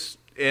race.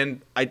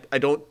 And I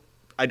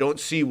don't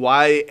see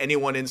why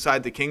anyone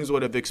inside the Kings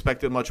would have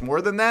expected much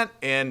more than that,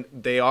 and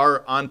they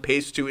are on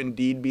pace to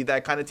indeed be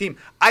that kind of team.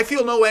 I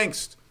feel no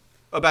angst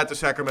about the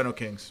Sacramento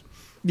Kings.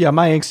 Yeah,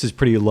 my angst is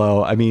pretty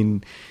low. I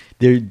mean,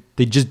 they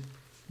just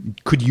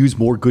could use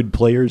more good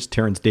players.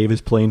 Terrence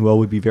Davis playing well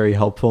would be very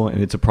helpful,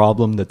 and it's a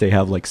problem that they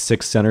have like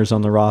 6 centers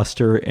on the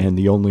roster, and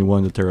the only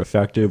one that they're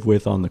effective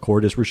with on the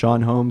court is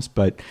Rashawn Holmes.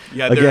 But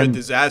yeah, they're a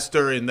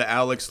disaster, and the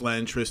Alex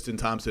Len, Tristan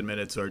Thompson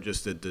minutes are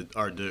just a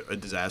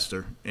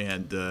disaster.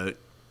 And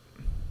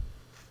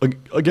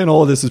again,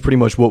 all of this is pretty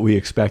much what we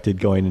expected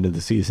going into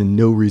the season.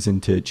 No reason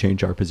to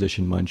change our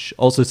position much.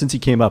 Also, since he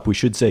came up, we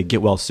should say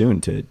get well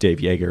soon to Dave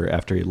Yeager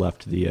after he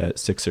left the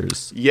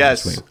Sixers.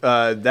 Yes,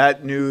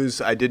 that news,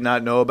 I did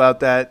not know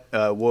about that.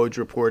 Woj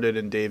reported,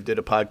 and Dave did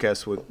a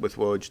podcast with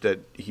Woj, that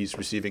he's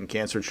receiving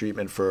cancer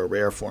treatment for a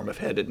rare form of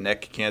head and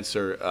neck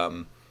cancer.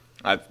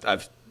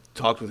 I've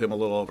talked with him a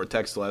little over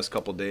text the last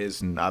couple of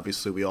days, and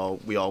obviously we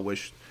all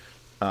wish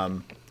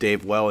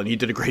Dave well, and he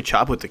did a great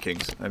job with the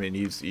Kings. I mean,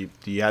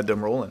 he had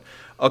them rolling.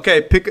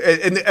 Okay,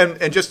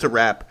 and just to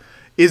wrap,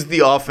 is the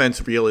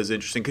offense real is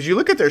interesting because you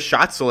look at their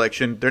shot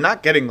selection, they're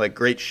not getting like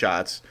great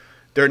shots.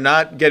 They're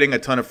not getting a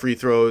ton of free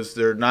throws.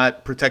 They're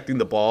not protecting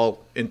the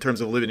ball in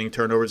terms of limiting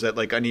turnovers at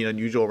like any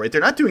unusual rate.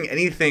 They're not doing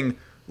anything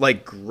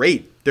like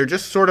great. They're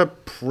just sort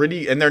of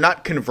pretty, and they're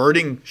not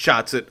converting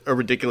shots at a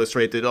ridiculous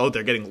rate that,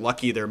 they're getting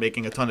lucky, they're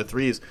making a ton of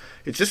threes.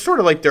 It's just sort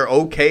of like they're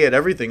okay at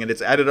everything, and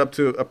it's added up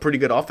to a pretty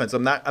good offense.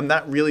 I'm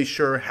not really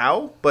sure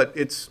how, but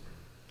it's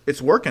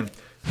working.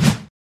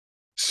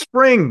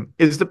 Spring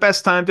is the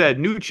best time to add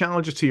new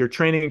challenges to your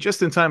training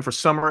just in time for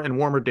summer and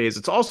warmer days.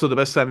 It's also the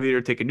best time of the year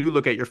to take a new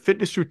look at your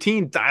fitness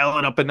routine, dial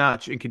it up a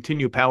notch, and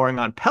continue powering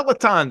on.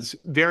 Peloton's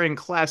varying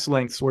class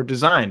lengths were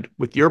designed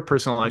with your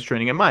personalized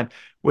training in mind.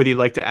 Whether you'd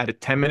like to add a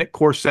 10-minute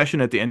core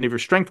session at the end of your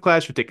strength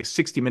class or take a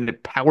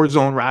 60-minute power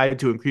zone ride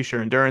to increase your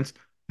endurance,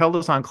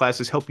 Peloton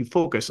classes help you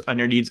focus on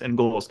your needs and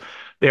goals.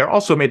 They are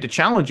also made to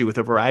challenge you with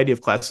a variety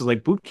of classes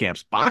like boot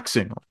camps,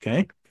 boxing,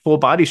 full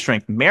body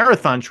strength,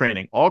 marathon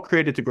training, all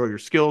created to grow your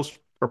skills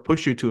or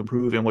push you to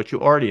improve in what you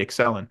already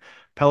excel in.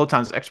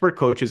 Peloton's expert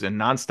coaches and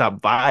nonstop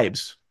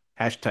vibes,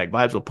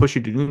 #vibes, will push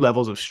you to new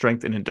levels of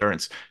strength and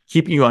endurance,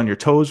 keeping you on your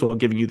toes while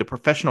giving you the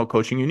professional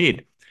coaching you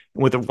need.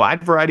 And with a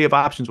wide variety of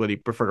options, whether you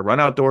prefer to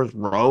run outdoors,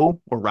 row,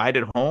 or ride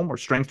at home, or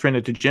strength train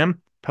at the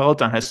gym,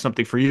 Peloton has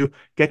something for you.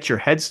 Get your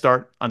head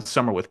start on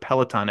summer with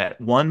Peloton at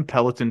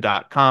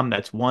onepeloton.com.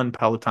 That's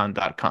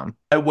onepeloton.com.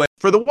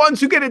 For the ones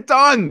who get it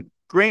done,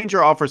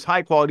 Grainger offers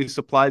high-quality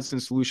supplies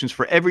and solutions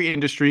for every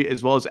industry,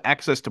 as well as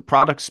access to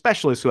product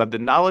specialists who have the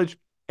knowledge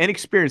and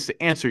experience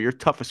to answer your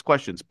toughest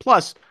questions.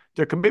 Plus,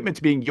 their commitment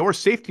to being your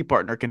safety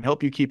partner can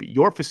help you keep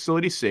your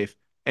facility safe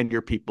and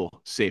your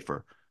people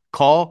safer.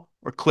 Call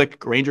or click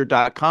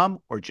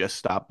Grainger.com or just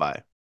stop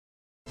by.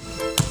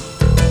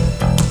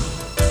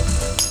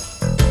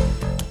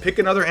 Pick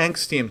another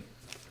angst team.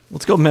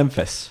 Let's go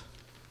Memphis.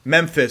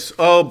 Memphis.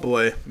 Oh,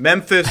 boy.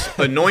 Memphis,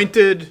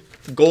 anointed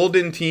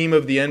golden team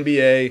of the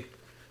NBA.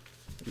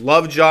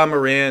 Love Ja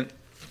Morant.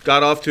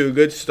 Got off to a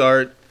good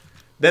start.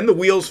 Then the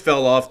wheels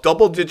fell off.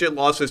 Double-digit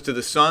losses to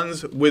the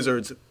Suns,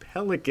 Wizards,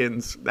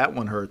 Pelicans. That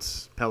one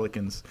hurts.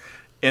 Pelicans.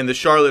 And the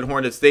Charlotte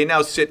Hornets. They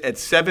now sit at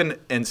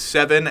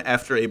 7-7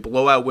 after a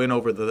blowout win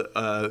over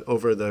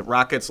the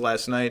Rockets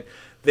last night.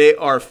 They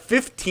are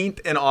 15th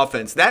in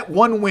offense. That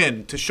one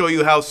win, to show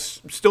you how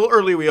still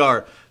early we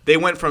are, they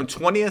went from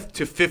 20th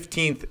to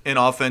 15th in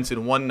offense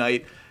in one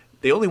night.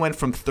 They only went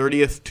from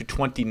 30th to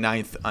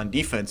 29th on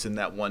defense in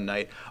that one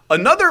night.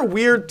 Another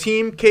weird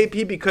team,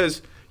 KP,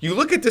 because you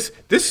look at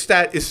this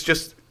stat is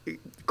just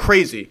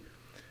crazy.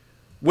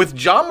 With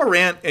John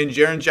Morant and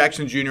Jaren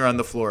Jackson Jr. on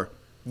the floor,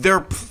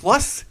 they're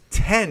plus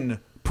 10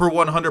 per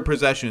 100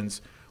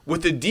 possessions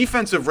with a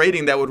defensive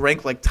rating that would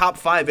rank like top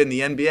 5 in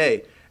the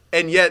NBA.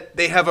 And yet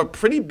they have a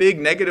pretty big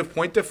negative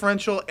point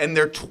differential, and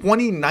they're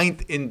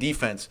 29th in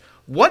defense.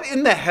 What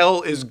in the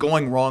hell is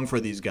going wrong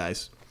for these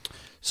guys?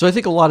 So I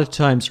think a lot of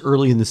times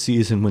early in the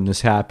season when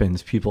this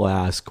happens, people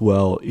ask,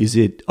 well, is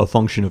it a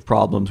function of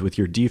problems with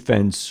your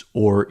defense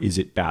or is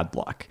it bad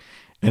luck?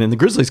 And in the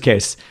Grizzlies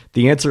case,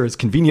 the answer is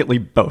conveniently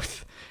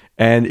both.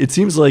 And it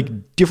seems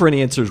like different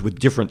answers with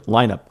different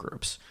lineup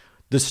groups.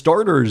 The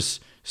starters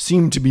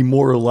seem to be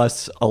more or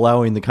less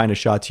allowing the kind of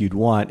shots you'd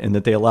want, and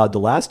that they allowed the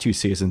last 2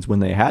 seasons when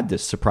they had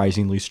this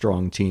surprisingly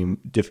strong team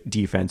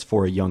defense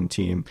for a young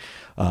team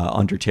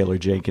under Taylor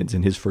Jenkins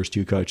in his first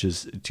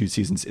 2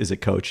 seasons as a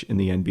coach in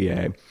the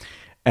NBA.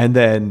 And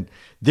then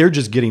they're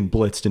just getting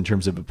blitzed in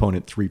terms of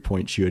opponent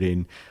 3-point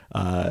shooting.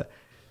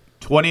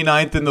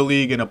 29th in the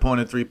league in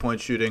opponent 3-point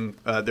shooting.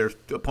 Their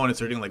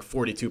opponents are doing like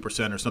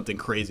 42% or something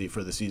crazy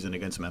for the season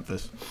against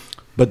Memphis.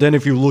 But then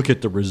if you look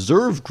at the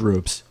reserve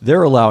groups,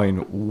 they're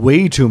allowing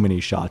way too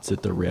many shots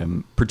at the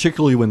rim,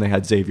 particularly when they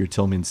had Xavier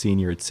Tillman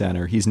Sr. at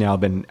center. He's now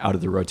been out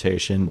of the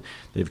rotation.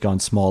 They've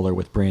gone smaller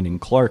with Brandon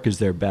Clark as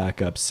their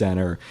backup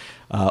center.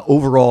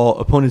 Overall,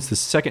 opponents the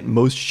second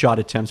most shot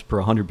attempts per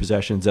 100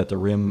 possessions at the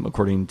rim,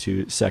 according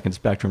to Second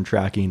Spectrum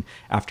tracking,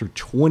 after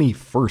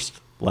 21st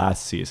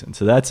last season.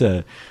 So that's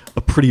a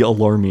pretty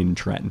alarming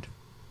trend.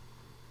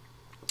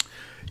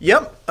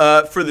 Yep.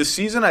 For the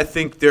season, I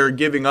think they're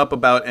giving up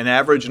about an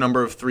average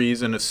number of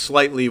threes and a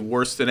slightly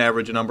worse than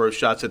average number of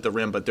shots at the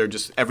rim, but they're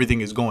just everything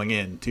is going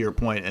in, to your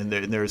point. And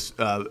there's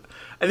I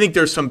think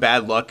there's some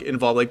bad luck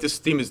involved. Like, this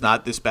team is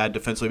not this bad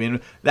defensively. I mean,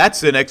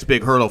 that's the next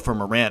big hurdle for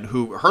Morant,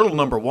 who hurdle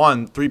number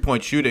 1,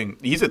 3-point shooting.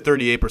 He's at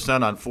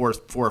 38% on 4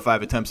 or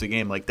 5 attempts a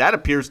game. Like, that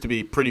appears to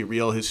be pretty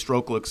real. His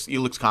stroke he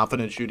looks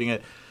confident shooting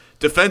it.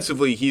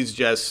 Defensively, he's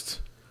Dame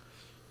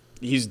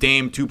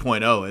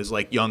 2.0 as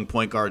like young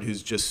point guard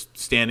who's just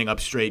standing up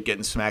straight,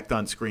 getting smacked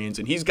on screens,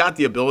 and he's got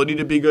the ability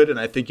to be good, and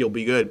I think he'll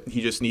be good.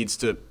 He just needs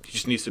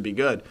to be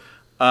good.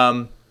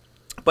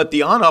 But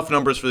the on-off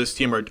numbers for this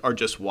team are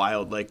just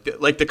wild. Like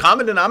the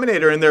common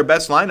denominator in their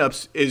best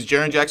lineups is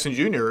Jaren Jackson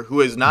Jr.,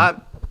 who has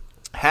not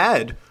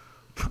had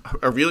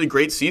a really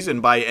great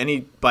season by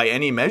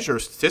any measure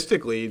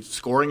statistically.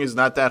 Scoring is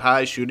not that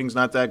high, shooting's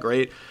not that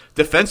great.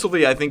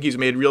 Defensively, I think he's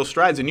made real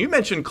strides. And you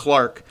mentioned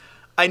Clark.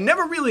 I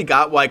never really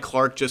got why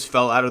Clark just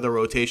fell out of the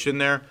rotation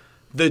there.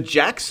 The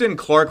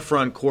Jackson-Clark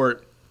front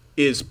court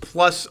is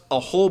plus a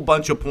whole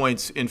bunch of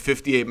points in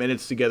 58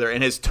 minutes together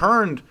and has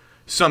turned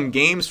some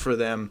games for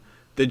them.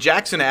 The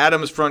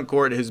Jackson-Adams front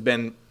court has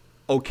been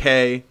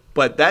okay,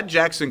 but that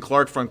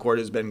Jackson-Clark front court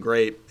has been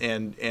great.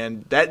 And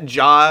that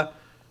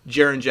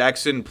Jaren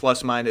Jackson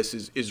plus-minus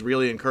is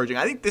really encouraging.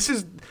 I think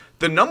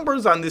the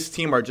numbers on this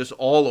team are just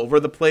all over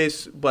the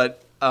place,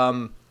 but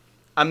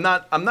I'm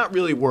not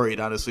really worried,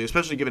 honestly,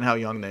 especially given how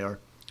young they are.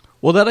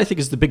 Well, that I think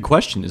is the big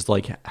question, is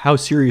like, how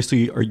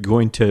seriously are you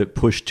going to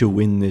push to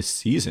win this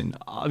season?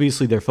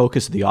 Obviously, their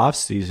focus of the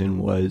offseason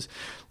was,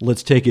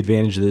 let's take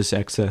advantage of this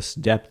excess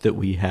depth that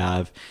we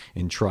have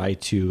and try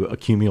to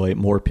accumulate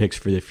more picks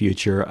for the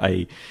future.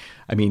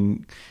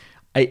 Desmond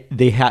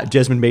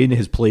Maiden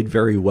has played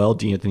very well.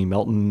 DeAnthony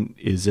Melton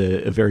is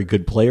a very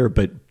good player,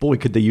 but boy,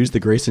 could they use the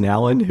Grayson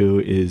Allen, who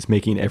is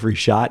making every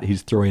shot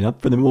he's throwing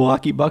up for the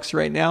Milwaukee Bucks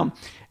right now.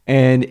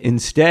 And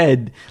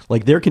instead,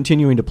 like, they're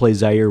continuing to play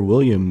Zaire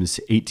Williams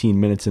 18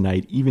 minutes a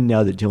night, even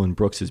now that Dylan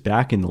Brooks is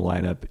back in the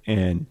lineup.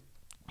 And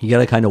you got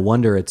to kind of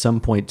wonder, at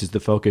some point, does the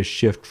focus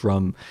shift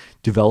from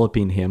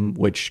developing him,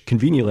 which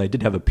conveniently I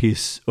did have a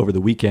piece over the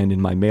weekend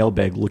in my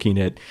mailbag looking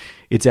at,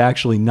 it's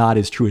actually not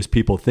as true as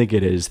people think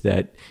it is,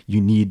 that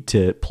you need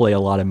to play a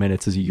lot of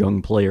minutes as a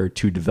young player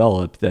to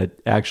develop, that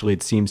actually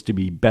it seems to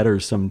be better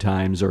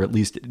sometimes, or at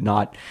least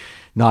not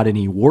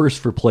any worse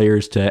for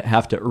players to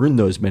have to earn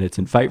those minutes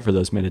and fight for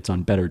those minutes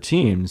on better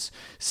teams.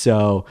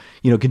 So,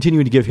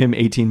 continuing to give him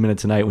 18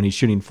 minutes a night when he's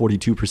shooting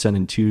 42%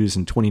 in twos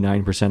and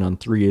 29% on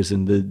threes,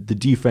 and the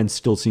defense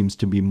still seems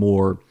to be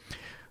more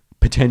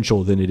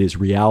potential than it is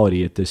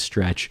reality at this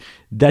stretch.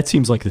 That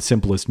seems like the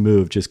simplest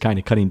move, just kind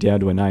of cutting down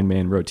to a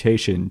 9-man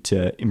rotation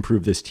to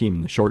improve this team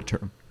in the short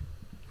term.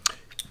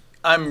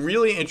 I'm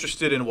really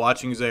interested in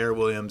watching Zaire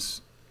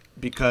Williams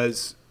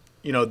because,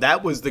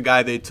 that was the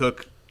guy they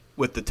took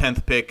with the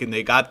 10th pick, and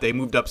they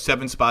moved up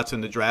 7 spots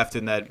in the draft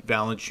in that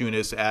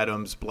Valanciunas,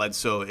 Adams,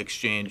 Bledsoe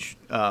exchange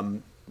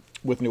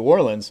with New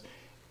Orleans.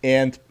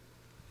 And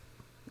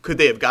could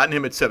they have gotten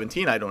him at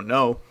 17? I don't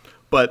know.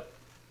 But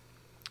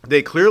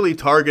they clearly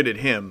targeted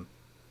him.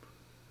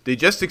 They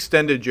just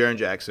extended Jaren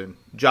Jackson.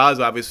 Ja's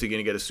obviously going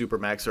to get a super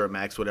max or a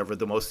max, whatever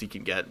the most he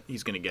can get,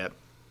 he's going to get.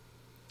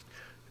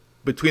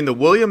 between the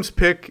Williams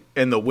pick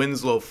and the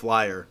Winslow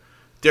Flyer,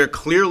 they're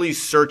clearly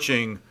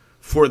searching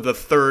for the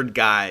third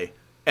guy.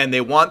 And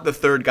they want the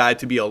third guy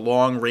to be a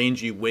long,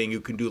 rangy wing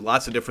who can do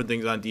lots of different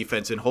things on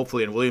defense and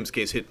hopefully, in Williams'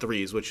 case, hit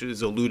threes, which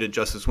has eluded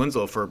Justice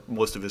Winslow for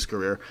most of his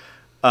career.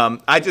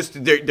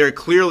 They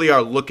clearly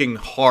are looking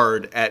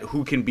hard at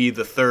who can be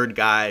the third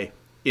guy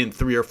in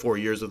 3 or 4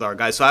 years with our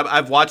guys. So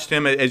I've watched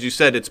him. As you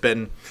said, he's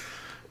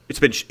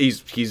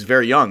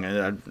very young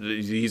and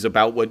he's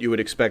about what you would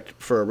expect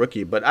for a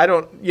rookie. But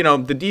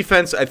the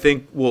defense I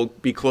think will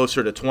be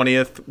closer to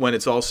 20th when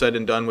it's all said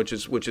and done, which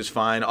is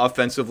fine.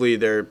 Offensively,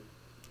 they're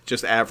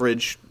just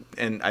average,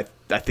 and I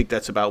think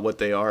that's about what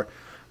they are.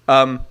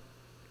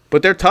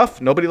 But they're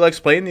tough. Nobody likes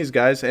playing these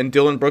guys, and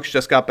Dylan Brooks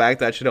just got back.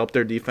 That should help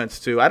their defense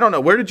too. I don't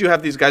know. Where did you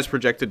have these guys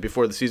projected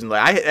before the season?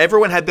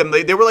 Everyone had them.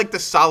 They were like the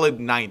solid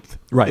 9th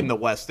in the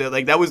West.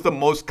 That was the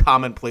most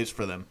common place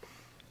for them.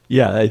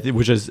 Yeah,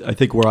 which is I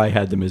think where I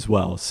had them as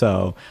well.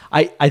 So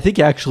I think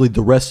actually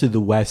the rest of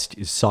the West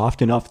is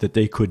soft enough that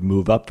they could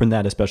move up from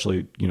that,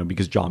 especially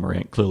because John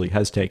Morant clearly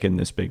has taken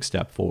this big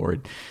step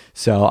forward.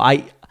 So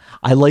I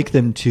like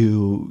them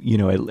to,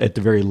 at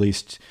the very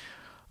least,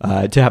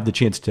 to have the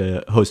chance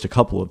to host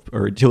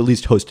or to at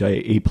least host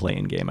a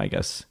play-in game, I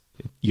guess.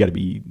 You got to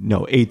be,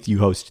 8th, you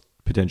host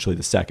potentially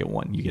the second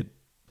one. You get,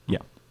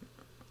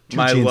 two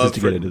chances to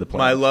get into the play.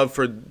 My love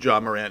for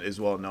John Morant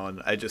is well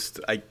known.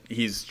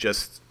 He's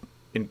just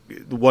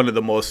one of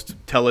the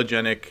most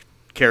telegenic,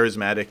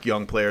 charismatic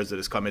young players that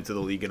has come into the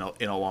league in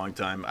a long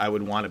time. I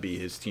would want to be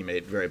his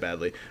teammate very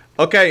badly.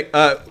 Okay,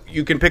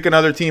 you can pick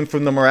another team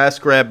from the morass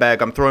grab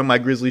bag. I'm throwing my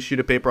Grizzly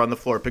sheet of paper on the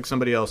floor. Pick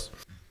somebody else.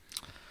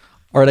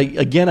 All right,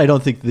 again, I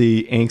don't think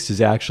the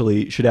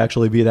angst should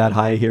actually be that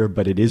high here,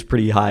 but it is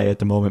pretty high at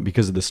the moment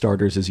because of the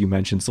starters, as you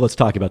mentioned. So let's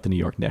talk about the New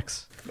York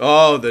Knicks.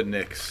 Oh, the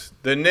Knicks.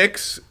 The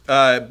Knicks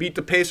beat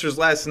the Pacers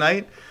last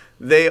night.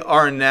 They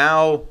are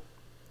now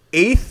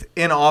 8th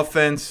in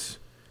offense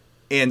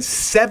and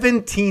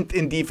 17th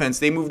in defense.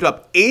 They moved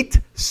up 8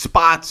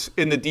 spots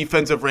in the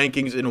defensive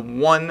rankings in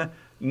one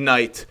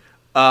night.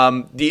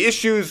 The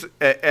issues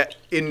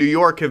in New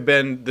York have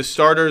been the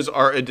starters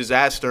are a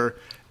disaster,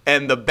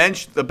 and the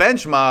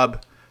bench mob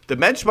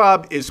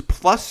is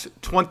plus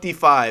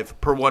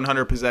 25 per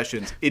 100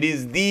 possessions. It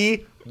is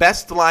the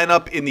best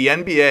lineup in the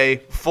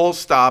NBA, full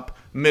stop,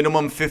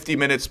 minimum 50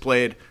 minutes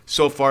played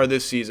so far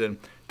this season.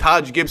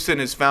 Taj Gibson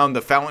has found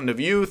the fountain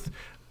of youth.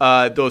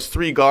 Those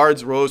 3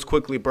 guards, Rose,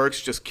 Quickly,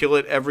 Burks, just kill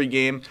it every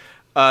game.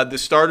 The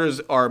starters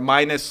are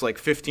minus like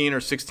 15 or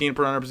 16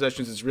 per 100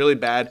 possessions. It's really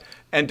bad.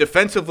 And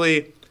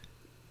defensively,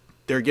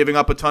 they're giving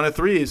up a ton of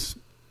threes,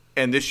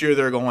 and this year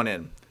they're going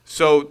in.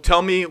 So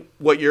tell me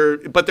but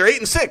they're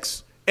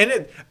 8-6.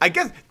 And I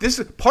guess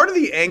this part of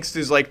the angst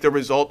is like the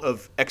result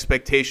of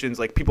expectations.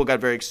 Like people got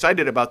very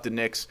excited about the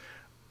Knicks.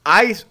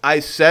 I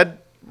said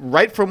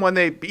right from when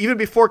even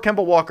before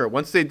Kemba Walker,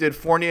 once they did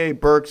Fournier,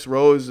 Burks,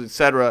 Rose,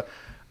 etc.,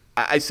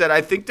 I said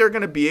I think they're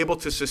going to be able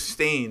to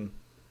sustain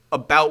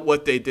about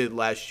what they did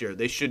last year.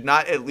 They should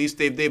not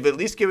they've at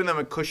least given them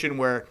a cushion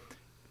where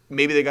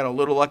maybe they got a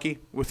little lucky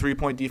with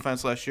 3-point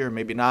defense last year,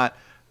 maybe not.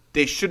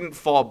 They shouldn't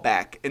fall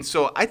back. And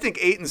so I think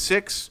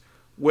 8-6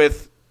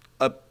 with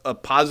a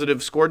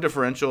positive score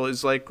differential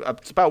is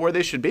it's about where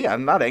they should be.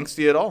 I'm not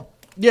angsty at all.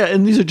 Yeah,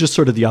 and these are just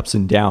sort of the ups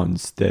and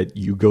downs that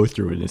you go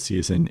through in a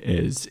season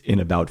as in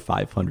about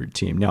 500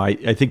 team. Now,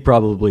 I think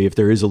probably if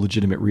there is a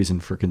legitimate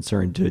reason for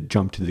concern to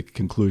jump to the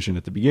conclusion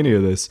at the beginning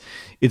of this,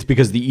 it's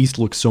because the East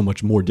looks so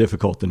much more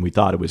difficult than we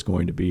thought it was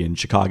going to be. And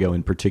Chicago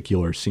in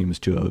particular seems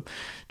to have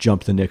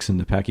jumped the Knicks in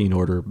the pecking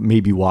order.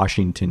 Maybe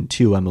Washington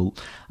too. I'm a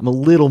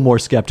little more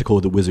skeptical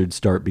of the Wizards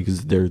start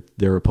because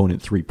their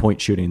opponent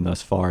 3-point shooting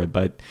thus far.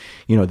 But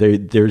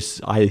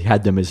I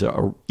had them as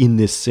in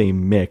this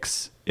same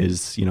mix.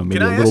 Is maybe a little below.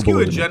 Can I ask you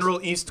a the general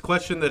East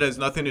question that has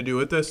nothing to do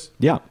with this?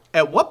 Yeah.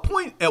 At what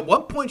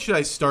point should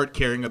I start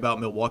caring about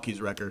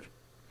Milwaukee's record?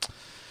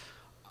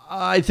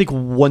 I think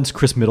once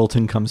Chris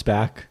Middleton comes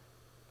back.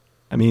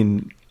 I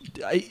mean,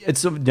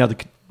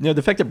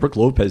 the fact that Brook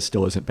Lopez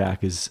still isn't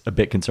back is a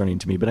bit concerning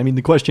to me. But I mean,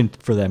 the question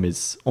for them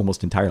is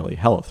almost entirely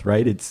health,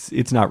 right?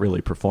 It's not really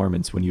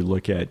performance when you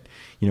look at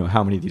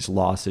how many of these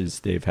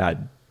losses they've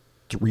had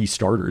 3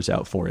 starters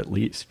out for at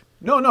least.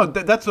 No,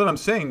 that's what I'm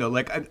saying though.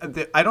 Like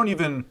I don't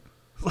even.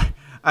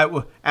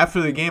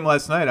 After the game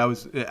last night, I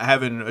was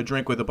having a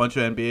drink with a bunch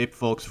of NBA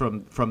folks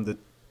from the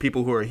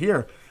people who are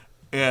here,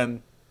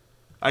 and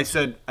I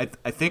said I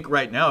think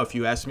right now, if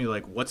you ask me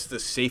like what's the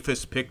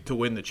safest pick to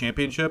win the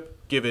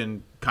championship,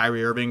 given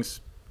Kyrie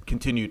Irving's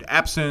continued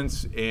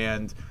absence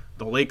and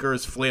the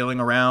Lakers flailing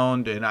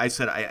around, and I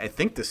said I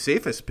think the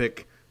safest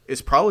pick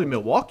is probably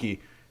Milwaukee.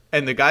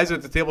 And the guys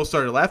at the table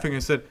started laughing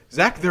and said,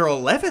 Zach, they're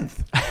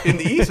 11th in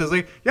the East. I was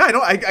like, yeah, I know.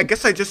 I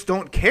guess I just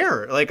don't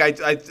care. Like,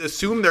 I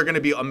assume they're going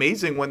to be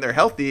amazing when they're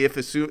healthy,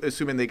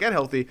 assuming they get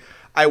healthy.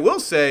 I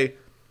will say,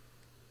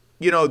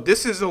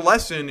 this is a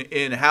lesson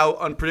in how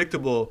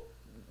unpredictable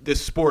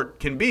this sport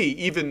can be,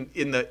 even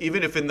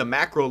if in the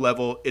macro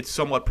level it's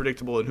somewhat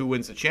predictable in who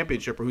wins the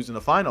championship or who's in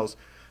the finals.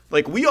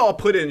 Like, we all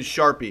put in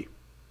Sharpie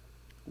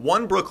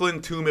 1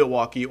 Brooklyn, 2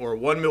 Milwaukee, or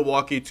 1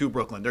 Milwaukee, 2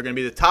 Brooklyn. They're going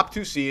to be the top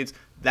 2 seeds.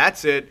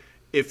 That's it.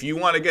 If you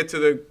want to get to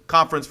the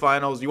conference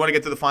finals, you want to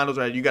get to the finals,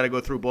 right, you got to go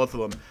through both of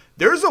them.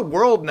 There's a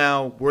world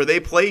now where they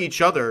play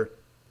each other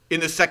in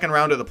the second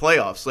round of the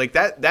playoffs. Like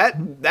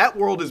that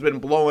world has been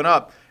blowing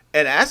up.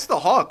 And ask the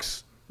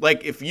Hawks,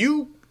 like if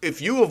you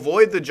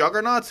avoid the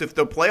juggernauts, if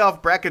the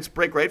playoff brackets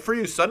break right for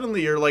you,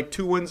 suddenly you're like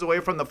 2 wins away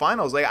from the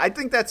finals. Like I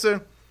think it's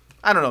a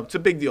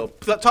big deal.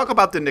 Talk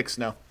about the Knicks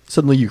now.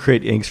 Suddenly you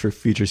create angst for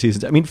future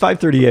seasons. I mean,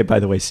 538, by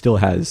the way, still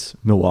has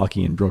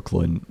Milwaukee and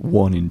Brooklyn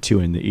 1 and 2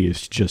 in the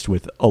East, just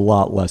with a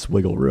lot less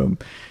wiggle room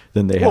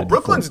than they had. Well,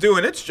 Brooklyn's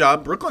doing its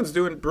job.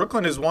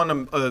 Brooklyn has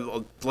won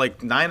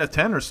like 9 of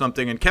 10 or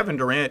something, and Kevin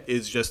Durant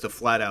is just a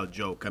flat-out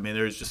joke. I mean,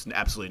 there's just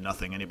absolutely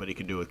nothing anybody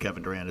can do with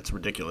Kevin Durant. It's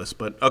ridiculous.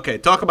 But, okay,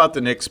 talk about the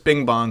Knicks.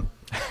 Bing bong.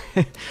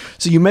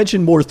 So you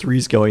mentioned more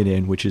threes going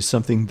in, which is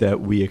something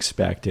that we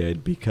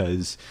expected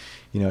because –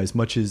 as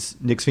much as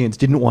Knicks fans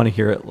didn't want to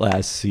hear it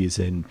last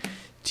season,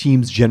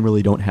 teams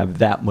generally don't have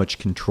that much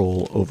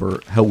control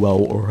over how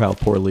well or how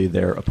poorly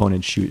their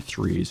opponents shoot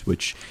threes,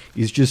 which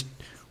is just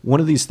one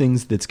of these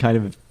things that's kind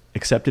of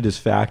accepted as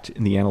fact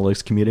in the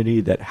analytics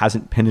community that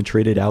hasn't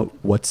penetrated out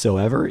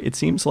whatsoever, it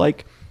seems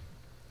like.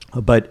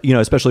 But,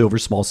 especially over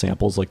small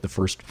samples like the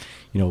first,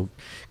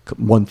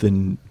 month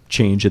and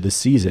change of the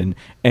season.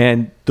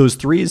 And those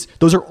threes,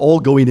 those are all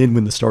going in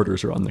when the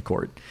starters are on the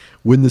court.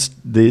 When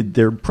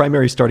their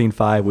primary starting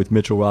 5 with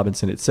Mitchell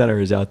Robinson at center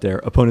is out there,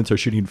 opponents are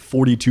shooting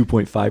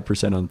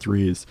 42.5% on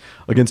threes.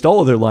 Against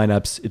all of their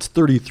lineups, it's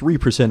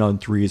 33% on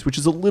threes, which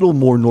is a little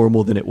more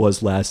normal than it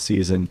was last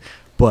season,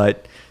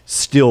 but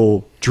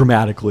still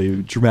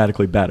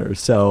dramatically better.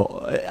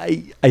 So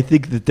I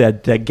think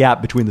that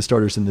gap between the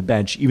starters and the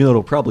bench, even though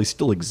it'll probably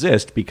still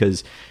exist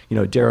because,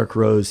 Derrick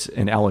Rose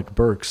and Alec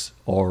Burks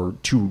are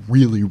 2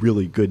 really,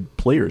 really good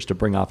players to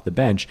bring off the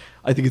bench,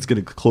 I think it's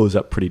going to close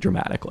up pretty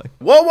dramatically.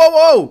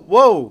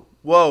 Whoa.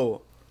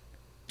 Well,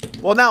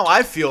 now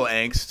I feel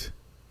angst,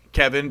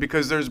 Kevin,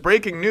 because there's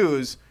breaking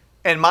news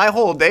and my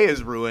whole day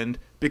is ruined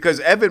because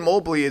Evan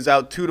Mobley is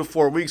out 2 to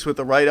 4 weeks with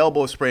a right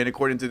elbow sprain,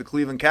 according to the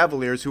Cleveland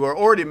Cavaliers, who are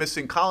already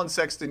missing Colin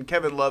Sexton,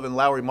 Kevin Love, and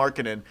Lauri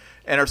Markkanen,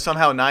 and are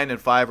somehow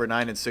 9-5 or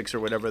 9-6 or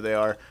whatever they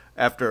are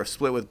after a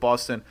split with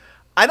Boston.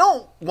 I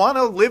don't want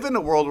to live in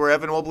a world where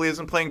Evan Mobley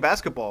isn't playing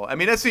basketball. I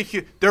mean,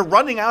 they're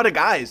running out of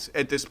guys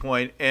at this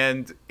point,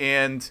 and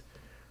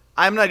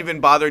I'm not even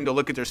bothering to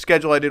look at their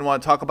schedule. I didn't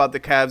want to talk about the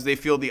Cavs. They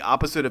feel the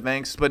opposite of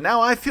angst, but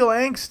now I feel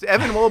angst.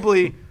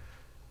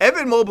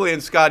 Evan Mobley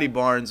and Scotty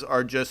Barnes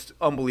are just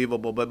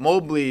unbelievable. But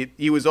Mobley,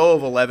 he was 0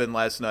 of 11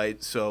 last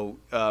night, so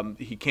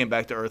he came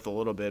back to earth a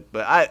little bit.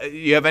 But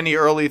you have any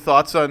early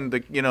thoughts on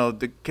can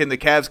the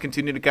Cavs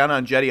continue to count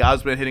on Jetty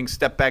Osman hitting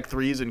step back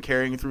threes and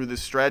carrying through the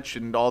stretch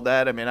and all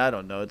that? I mean, I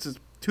don't know. It's just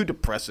too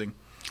depressing.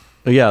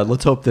 Yeah,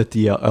 let's hope that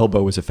the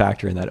elbow was a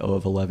factor in that 0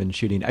 of 11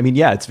 shooting. I mean,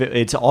 yeah,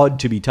 it's odd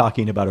to be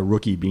talking about a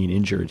rookie being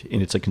injured,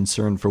 and it's a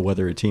concern for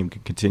whether a team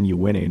can continue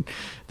winning.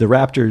 The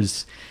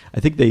Raptors, I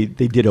think they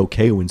did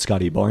okay when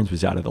Scotty Barnes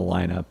was out of the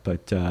lineup,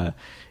 but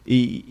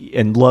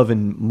and Love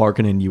and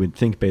Markkanen, you would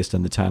think based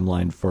on the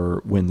timeline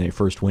for when they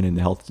first went in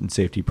the health and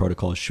safety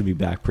protocols, should be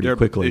back pretty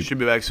quickly. They should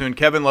be back soon.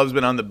 Kevin Love's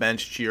been on the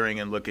bench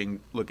cheering and looking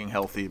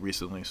healthy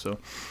recently. So,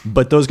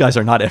 but those guys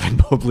are not Evan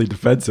Mobley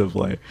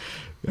defensively,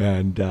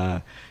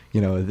 and.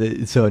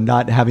 So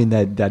not having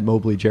that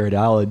Mobley-Jared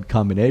Allen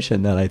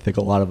combination that I think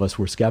a lot of us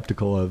were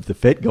skeptical of the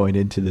fit going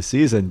into the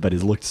season, but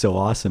has looked so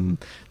awesome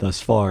thus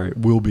far,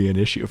 will be an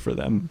issue for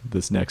them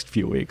this next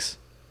few weeks.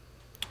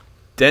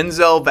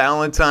 Denzel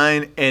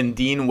Valentine and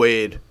Dean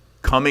Wade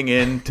coming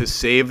in to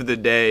save the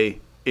day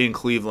in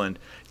Cleveland.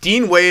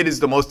 Dean Wade is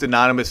the most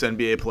anonymous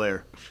NBA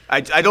player.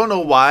 I don't know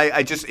why.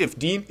 If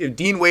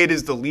Dean Wade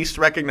is the least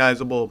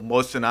recognizable,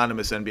 most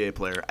anonymous NBA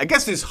player, I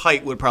guess his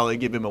height would probably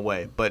give him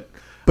away, But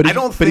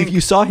if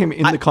you saw him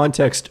in the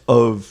context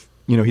of,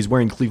 he's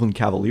wearing Cleveland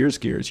Cavaliers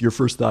gears, your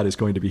first thought is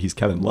going to be he's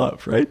Kevin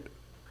Love, right?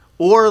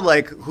 Or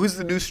like, who's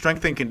the new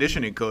strength and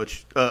conditioning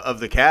coach of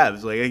the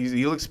Cavs? Like,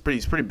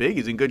 he's pretty big.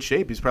 He's in good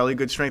shape. He's probably a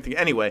good strength.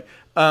 Anyway,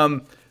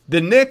 the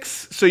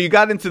Knicks. So you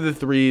got into the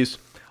threes.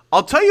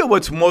 I'll tell you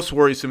what's most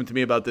worrisome to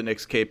me about the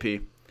Knicks,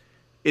 KP.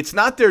 It's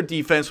not their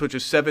defense, which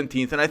is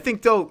 17th, and I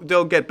think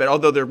they'll get better.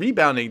 Although they're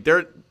rebounding,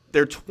 they're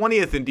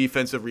 20th in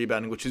defensive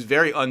rebounding, which is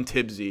very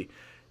un-Tibbsy.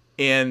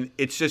 And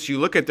it's just, you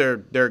look at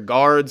their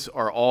guards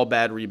are all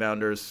bad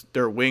rebounders.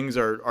 Their wings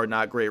are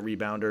not great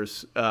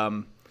rebounders.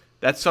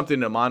 That's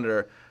something to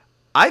monitor.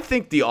 I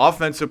think the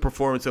offensive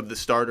performance of the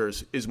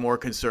starters is more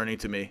concerning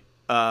to me.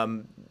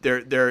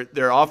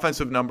 Their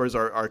offensive numbers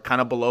are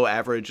kind of below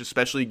average,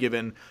 especially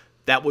given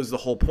that was the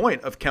whole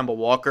point of Kemba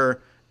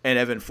Walker and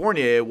Evan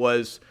Fournier,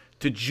 was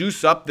to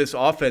juice up this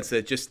offense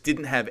that just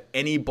didn't have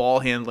any ball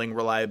handling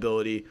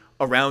reliability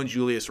around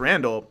Julius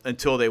Randle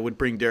until they would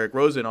bring Derrick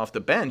Rose in off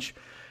the bench.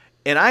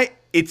 And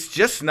it's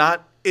just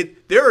not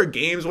There are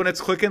games when it's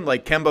clicking,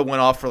 like Kemba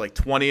went off for like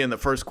 20 in the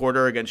first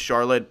quarter against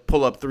Charlotte,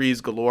 pull-up threes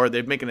galore.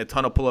 They're making a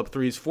ton of pull-up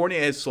threes. Fournier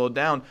has slowed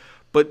down,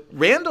 but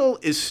Randle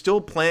is still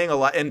playing a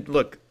lot. And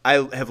look, I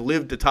have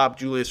lived atop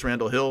Julius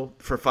Randle Hill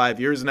for 5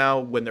 years now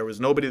when there was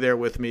nobody there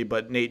with me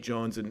but Nate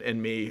Jones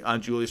and me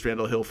on Julius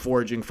Randle Hill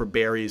foraging for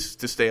berries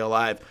to stay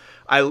alive.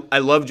 I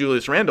love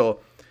Julius Randle.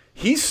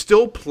 He's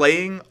still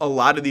playing a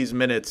lot of these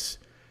minutes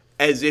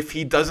as if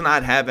he does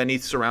not have any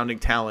surrounding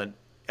talent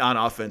on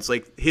offense.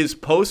 Like his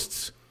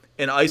posts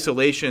and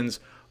isolations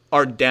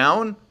are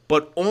down,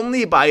 but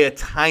only by a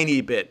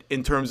tiny bit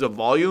in terms of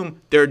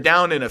volume. They're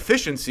down in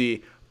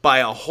efficiency by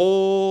a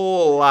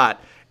whole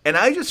lot. And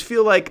I just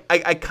feel like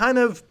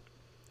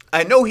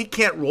I know he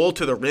can't roll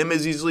to the rim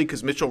as easily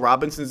because Mitchell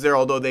Robinson's there,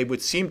 although they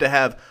would seem to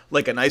have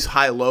like a nice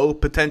high-low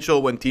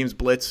potential when teams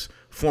blitz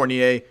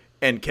Fournier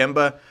and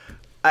Kemba.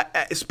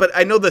 But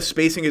I know the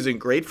spacing isn't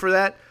great for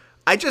that.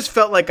 I just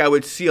felt like I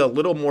would see a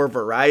little more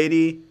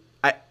variety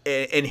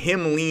and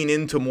him lean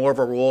into more of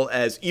a role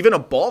as even a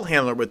ball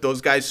handler with those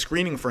guys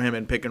screening for him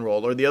in pick and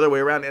roll or the other way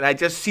around. And I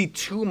just see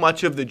too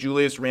much of the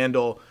Julius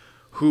Randle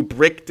who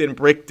bricked the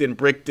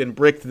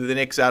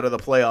Knicks out of the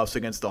playoffs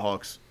against the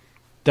Hawks.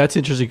 That's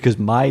interesting because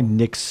my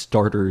Knicks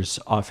starters'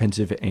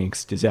 offensive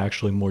angst is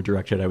actually more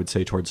directed, I would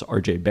say, towards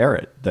R.J.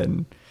 Barrett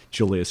than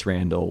Julius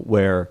Randle,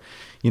 where,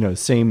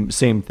 same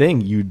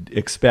thing. You'd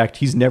expect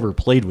he's never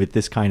played with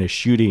this kind of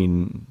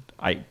shooting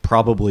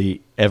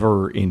probably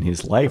ever in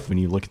his life. When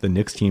you look at the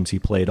Knicks teams he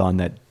played on,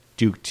 that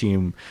Duke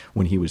team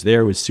when he was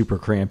there was super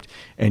cramped,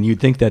 and you'd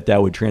think that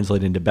would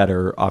translate into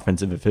better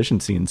offensive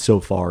efficiency, and so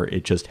far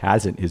it just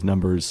hasn't. His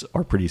numbers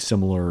are pretty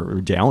similar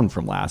or down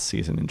from last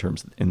season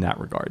in that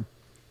regard.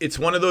 It's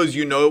one of those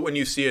it when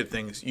you see it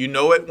things. You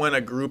know it when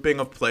a grouping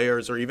of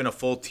players or even a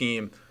full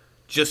team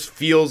just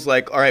feels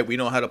like, all right, we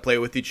know how to play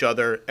with each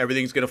other.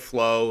 Everything's going to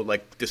flow.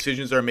 Like,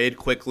 decisions are made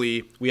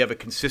quickly. We have a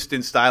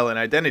consistent style and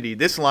identity.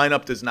 This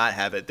lineup does not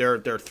have it. There are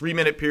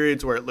 3-minute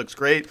periods where it looks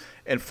great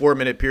and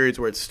 4-minute periods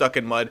where it's stuck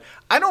in mud.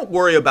 I don't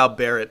worry about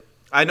Barrett.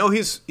 I know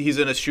he's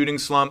in a shooting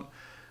slump.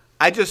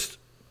 I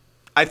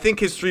think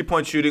his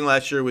three-point shooting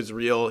last year was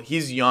real.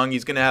 He's young.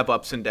 He's going to have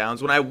ups and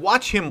downs. When I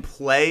watch him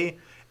play,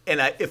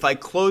 and if I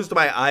closed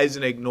my eyes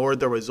and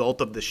ignored the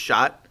result of the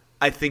shot,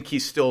 I think he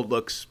still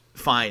looks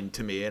fine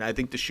to me, and I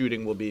think the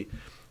shooting will be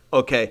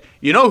okay.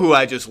 You know who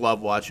I just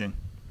love watching?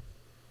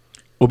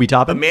 Obi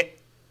Toppin?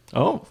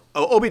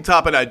 Obi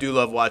Toppin I do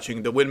love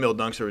watching. The windmill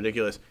dunks are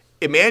ridiculous.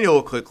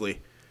 Emmanuel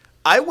Quickley.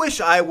 I wish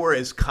I were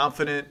as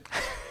confident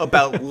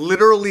about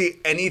literally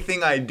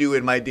anything I do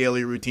in my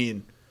daily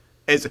routine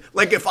as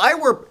like if I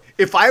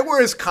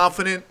were as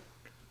confident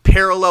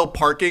parallel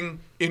parking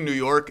in New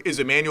York as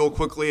Emmanuel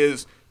Quickley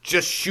is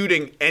just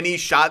shooting any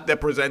shot that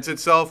presents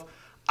itself.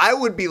 I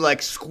would be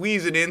like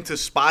squeezing into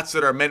spots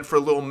that are meant for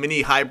little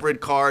mini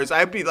hybrid cars.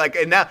 I'd be like,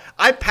 and now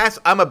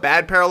I'm a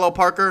bad parallel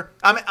parker.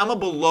 I'm a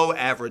below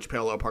average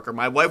parallel parker.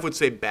 My wife would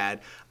say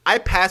bad. I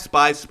pass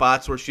by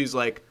spots where she's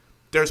like,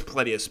 there's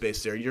plenty of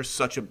space there. You're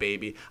such a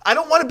baby. I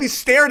don't want to be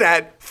stared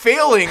at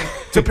failing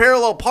to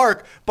parallel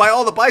park by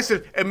all the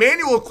bicycles.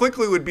 Emmanuel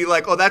Quickley would be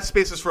like, oh, that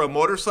space is for a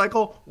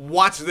motorcycle?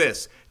 Watch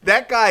this.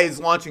 That guy is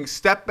launching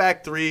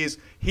step-back threes.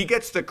 He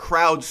gets the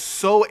crowd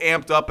so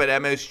amped up at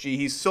MSG.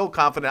 He's so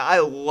confident. I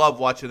love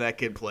watching that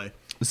kid play.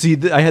 See,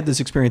 I had this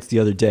experience the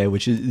other day,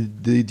 which is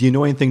the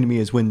annoying thing to me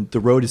is when the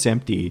road is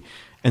empty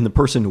and the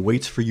person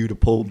waits for you to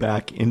pull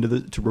back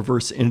to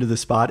reverse into the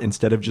spot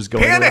instead of just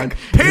going around.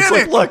 It's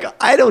like, look,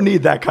 I don't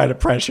need that kind of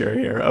pressure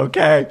here,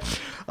 okay?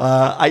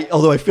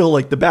 Although I feel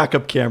like the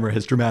backup camera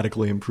has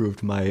dramatically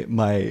improved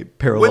my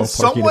parallel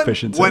parking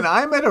efficiency. When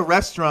I'm at a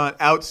restaurant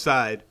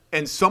outside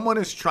and someone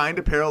is trying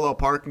to parallel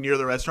park near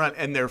the restaurant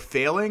and they're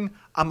failing,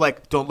 I'm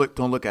like, don't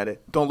look at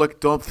it.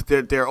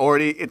 They're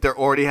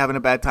already having a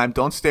bad time.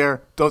 Don't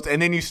stare.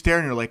 And then you stare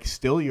and you're like,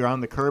 still, you're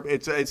on the curb.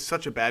 It's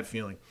such a bad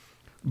feeling.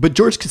 But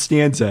George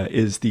Costanza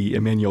is the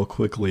Emmanuel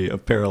Quickley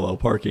of parallel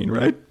parking,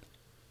 right?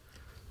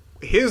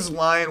 His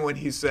line when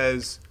he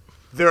says,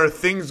 there are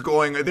things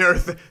going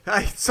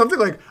something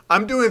like,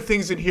 I'm doing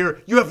things in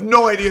here you have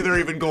no idea they're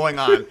even going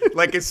on.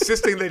 Like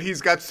insisting that he's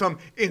got some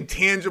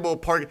intangible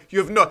part. You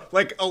have no,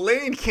 like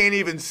Elaine can't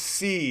even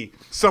see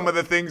some of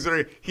the things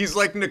he's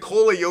like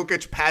Nikola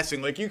Jokic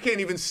passing. Like you can't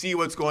even see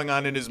what's going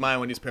on in his mind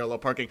when he's parallel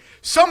parking.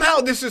 Somehow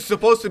this is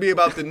supposed to be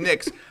about the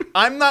Knicks.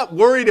 I'm not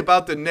worried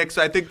about the Knicks.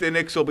 I think the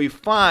Knicks will be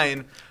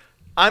fine.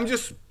 I'm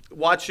just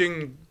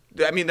watching.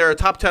 I mean, they're a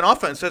top 10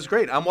 offense. That's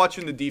great. I'm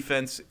watching the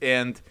defense,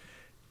 and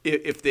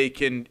if they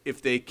can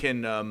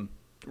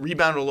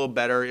rebound a little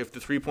better, if the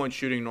three-point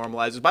shooting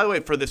normalizes. By the way,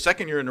 for the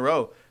second year in a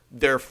row,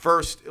 their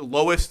first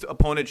lowest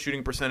opponent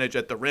shooting percentage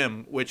at the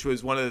rim, which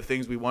was one of the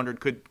things we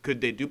wondered,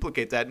 could they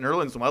duplicate that?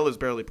 Nerlens Noel has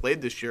barely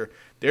played this year.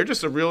 They're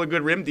just a really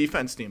good rim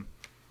defense team.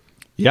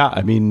 Yeah,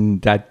 I mean,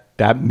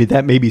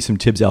 that may be some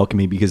Tibbs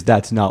alchemy because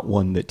that's not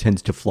one that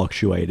tends to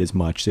fluctuate as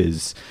much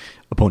as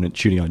opponent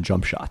shooting on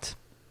jump shots.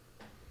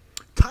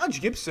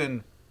 Taj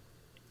Gibson,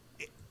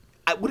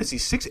 what is he,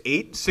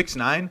 6'8",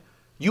 6'9"?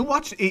 You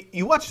watch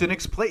the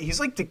Knicks play. He's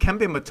like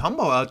Dikembe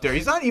Mutombo out there.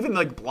 He's not even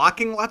like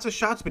blocking lots of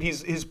shots, but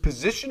his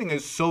positioning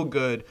is so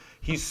good.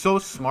 He's so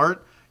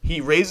smart.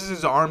 He raises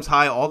his arms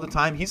high all the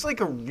time. He's like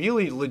a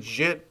really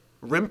legit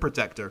rim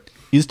protector.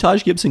 Is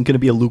Taj Gibson going to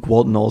be a Luke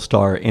Walton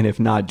All-Star? And if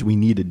not, do we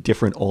need a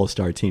different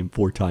All-Star team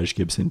for Taj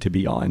Gibson to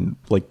be on,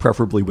 like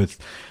preferably with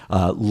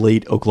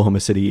late Oklahoma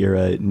City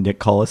era Nick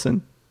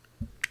Collison?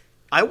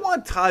 I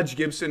want Taj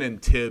Gibson and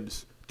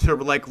Tibbs to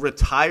like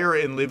retire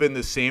and live in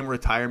the same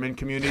retirement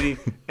community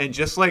and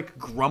just like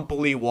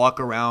grumpily walk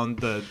around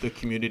the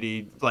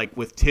community, like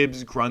with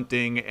Tibbs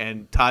grunting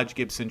and Taj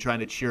Gibson trying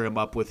to cheer him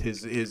up with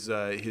his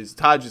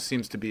Taj just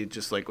seems to be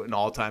just like an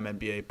all-time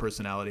NBA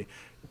personality.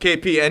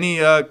 KP, any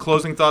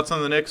closing thoughts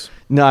on the Knicks?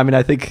 No, I mean,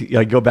 I think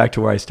I go back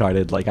to where I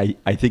started. Like,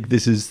 I think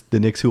this is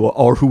the Knicks who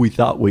are who we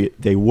thought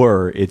they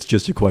were. It's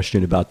just a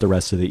question about the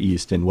rest of the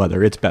East and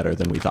whether it's better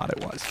than we thought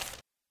it was.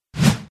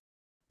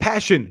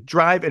 Passion,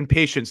 drive, and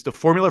patience. The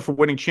formula for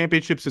winning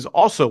championships is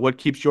also what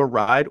keeps your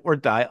ride or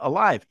die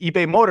alive.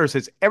 eBay Motors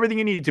has everything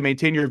you need to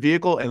maintain your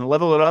vehicle and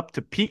level it up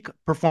to peak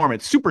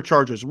performance.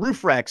 Superchargers,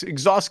 roof racks,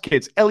 exhaust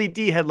kits, LED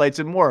headlights,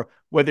 and more.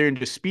 Whether you're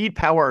into speed,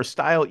 power, or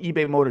style,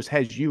 eBay Motors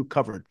has you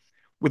covered.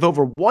 With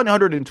over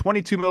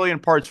 122 million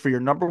parts for your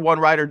number one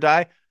ride or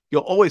die,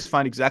 you'll always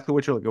find exactly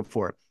what you're looking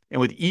for.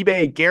 And with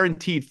eBay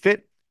Guaranteed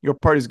Fit, your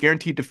part is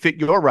guaranteed to fit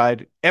your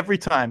ride every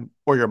time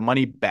or your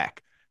money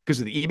back. Because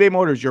with eBay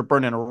Motors, you're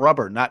burning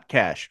rubber, not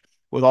cash.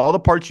 With all the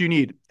parts you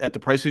need at the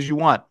prices you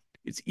want,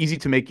 it's easy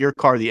to make your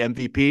car the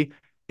MVP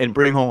and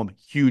bring home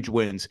huge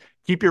wins.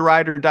 Keep your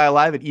ride or die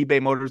alive at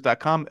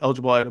ebaymotors.com.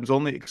 Eligible items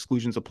only.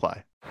 Exclusions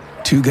apply.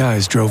 Two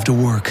guys drove to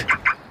work.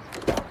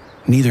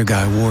 Neither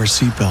guy wore a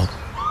seatbelt.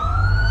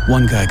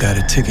 One guy got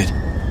a ticket.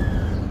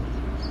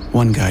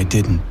 One guy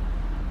didn't.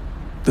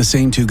 The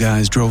same two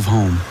guys drove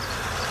home.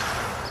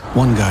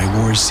 One guy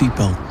wore his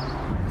seatbelt.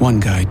 One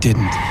guy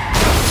didn't.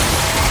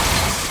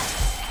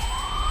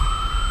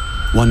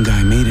 One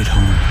guy made it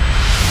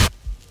home.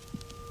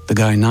 The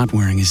guy not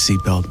wearing his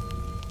seatbelt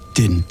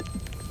didn't.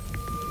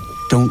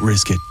 Don't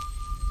risk it.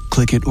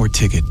 Click it or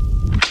ticket.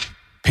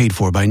 Paid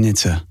for by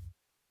NHTSA.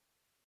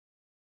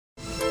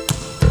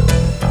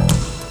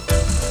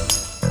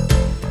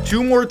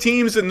 Two more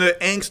teams in the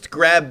angst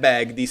grab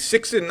bag: the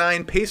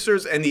 6-9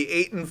 Pacers and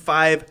the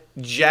 8-5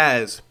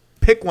 Jazz.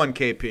 Pick one,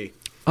 KP.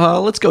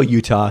 Let's go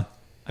Utah.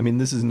 I mean,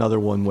 this is another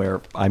one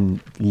where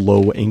I'm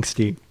low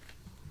angsty.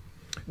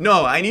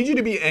 No, I need you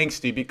to be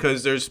angsty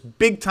because there's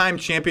big-time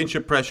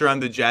championship pressure on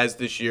the Jazz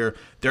this year.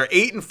 They're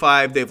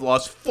 8-5. They've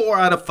lost 4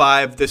 out of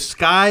 5. The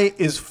sky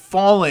is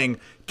falling.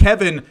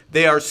 Kevin,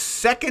 they are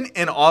second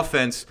in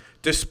offense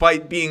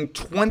despite being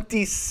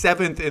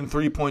 27th in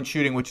three-point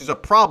shooting, which is a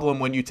problem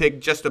when you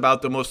take just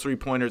about the most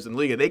three-pointers in the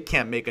league. They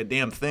can't make a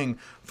damn thing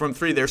from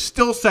three. They're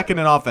still second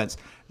in offense.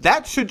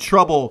 That should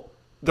trouble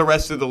the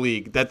rest of the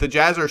league, that the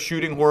Jazz are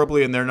shooting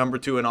horribly and they're number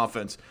 2 in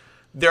offense.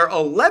 They're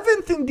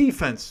 11th in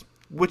defense,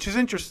 which is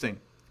interesting.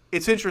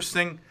 It's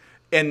interesting,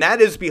 and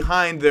that is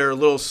behind their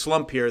little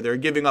slump here. They're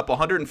giving up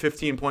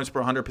 115 points per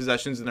 100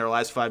 possessions in their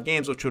last 5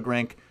 games, which would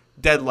rank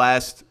dead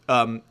last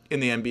in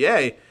the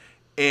NBA.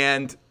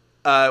 And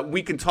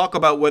we can talk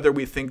about whether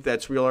we think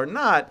that's real or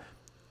not.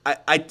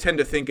 I tend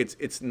to think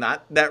it's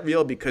not that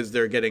real because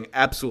they're getting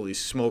absolutely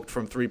smoked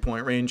from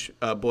three-point range,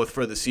 both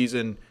for the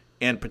season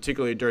and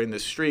particularly during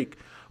this streak.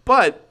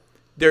 But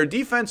their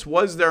defense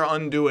was their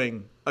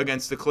undoing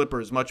against the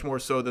Clippers, much more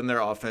so than their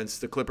offense.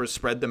 The Clippers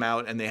spread them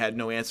out, and they had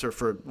no answer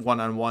for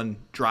one-on-one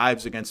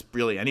drives against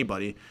really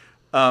anybody.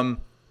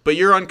 But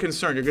you're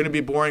unconcerned. You're going to be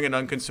boring and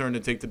unconcerned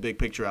and take the big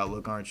picture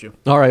outlook, aren't you?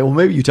 All right. Well,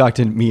 maybe you talked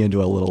me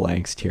into a little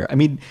angst here. I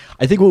mean,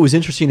 I think what was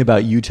interesting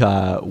about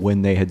Utah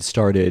when they had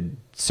started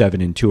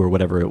 7-2 or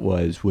whatever it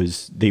was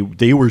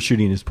they were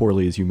shooting as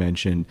poorly as you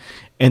mentioned,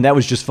 and that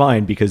was just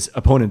fine because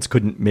opponents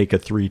couldn't make a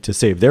three to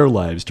save their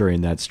lives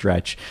during that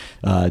stretch.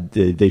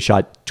 They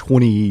shot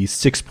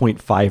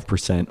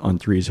 26.5% on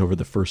threes over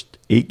the first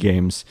 8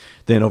 games.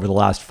 Then over the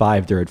last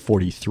 5, they're at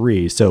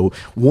 43. So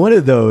one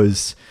of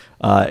those.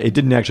 It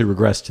didn't actually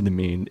regress to the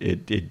mean.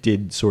 It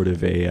did sort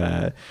of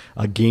a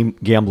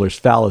gambler's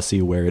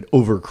fallacy where it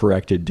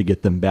overcorrected to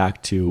get them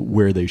back to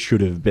where they should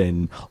have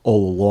been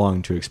all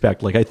along to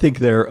expect. Like I think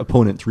their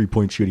opponent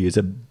 3-point shooting is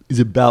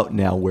about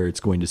now where it's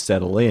going to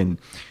settle in.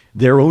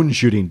 Their own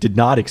shooting did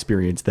not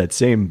experience that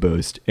same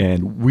boost,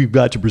 and we've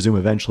got to presume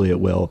eventually it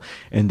will,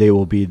 and they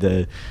will be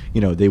they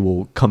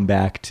will come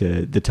back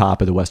to the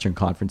top of the Western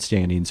Conference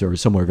standings or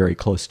somewhere very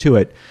close to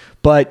it.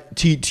 But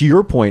to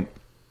your point,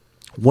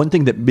 one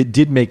thing that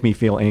did make me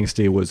feel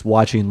angsty was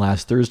watching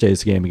last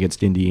Thursday's game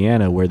against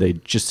Indiana, where they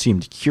just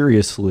seemed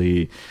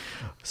curiously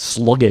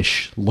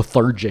sluggish,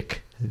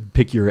 lethargic,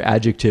 pick your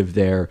adjective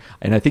there.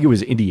 And I think it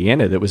was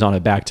Indiana that was on a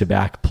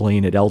back-to-back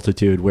playing at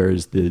altitude,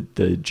 whereas the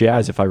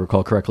Jazz, if I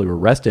recall correctly, were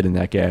rested in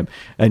that game.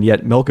 And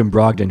yet Malcolm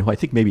Brogdon, who I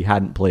think maybe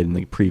hadn't played in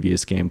the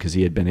previous game because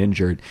he had been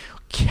injured,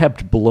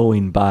 kept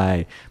blowing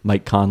by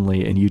Mike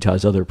Conley and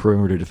Utah's other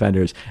perimeter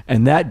defenders.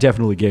 And that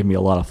definitely gave me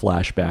a lot of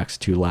flashbacks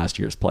to last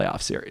year's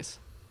playoff series.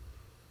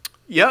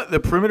 Yeah, the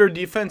perimeter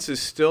defense is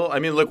still. I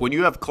mean, look, when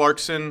you have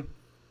Clarkson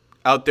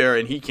out there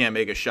and he can't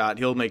make a shot,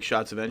 he'll make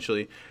shots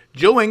eventually.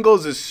 Joe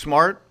Ingles is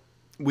smart.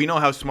 We know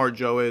how smart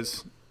Joe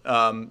is,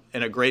 and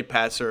a great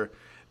passer.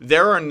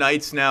 There are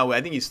nights now,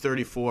 I think he's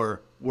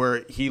 34,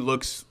 where he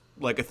looks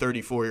like a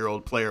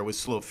 34-year-old player with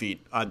slow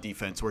feet on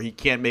defense, where he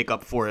can't make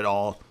up for it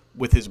all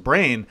with his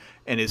brain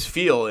and his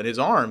feel and his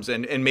arms.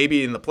 And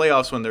maybe in the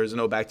playoffs when there's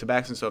no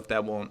back-to-backs and stuff,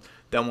 that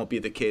won't be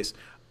the case.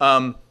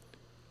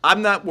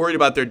 I'm not worried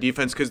about their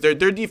defense because their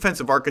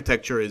defensive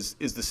architecture is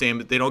the same.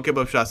 They don't give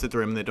up shots at the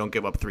rim and they don't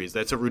give up threes.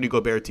 That's a Rudy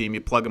Gobert team.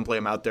 You plug and play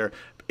them out there.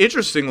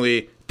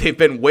 Interestingly, they've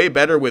been way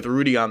better with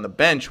Rudy on the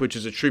bench, which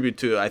is a tribute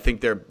to, I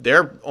think,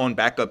 their own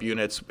backup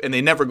units. And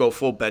they never go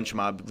full bench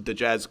mob. The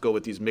Jazz go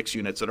with these mixed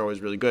units that are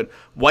always really good.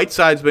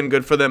 Whiteside's been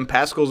good for them.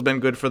 Pascal's been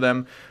good for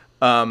them.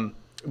 And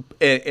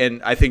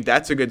I think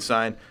that's a good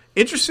sign.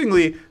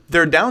 Interestingly,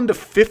 they're down to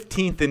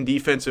 15th in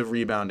defensive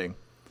rebounding,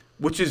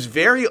 which is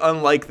very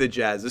unlike the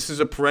Jazz. This is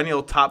a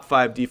perennial top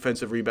 5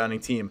 defensive rebounding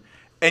team.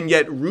 And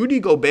yet Rudy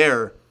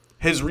Gobert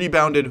has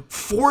rebounded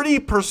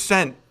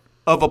 40%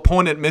 of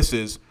opponent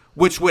misses,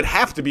 which would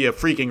have to be a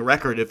freaking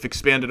record if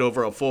expanded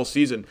over a full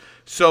season.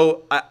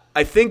 So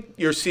I think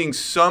you're seeing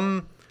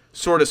some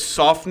sort of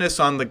softness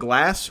on the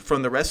glass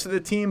from the rest of the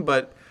team,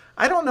 but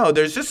I don't know.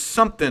 There's just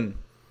something.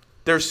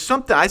 There's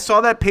something. I saw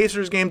that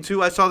Pacers game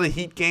too. I saw the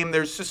Heat game.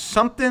 There's just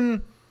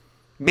something.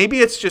 Maybe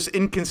it's just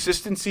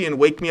inconsistency and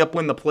wake me up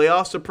when the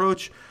playoffs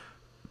approach,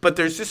 but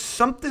there's just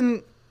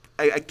something.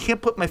 I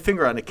can't put my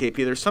finger on it,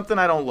 KP. There's something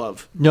I don't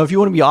love. No, if you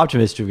want to be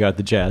optimistic about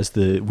the Jazz,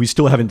 we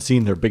still haven't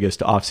seen their biggest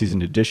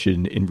offseason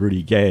addition in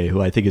Rudy Gay,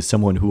 who I think is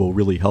someone who will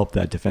really help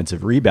that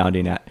defensive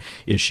rebounding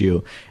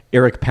issue.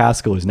 Eric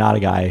Paschall is not a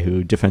guy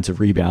who defensive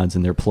rebounds,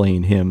 and they're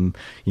playing him,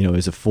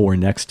 as a 4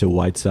 next to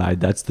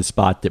Whiteside. That's the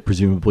spot that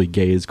presumably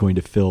Gay is going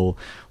to fill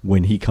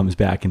when he comes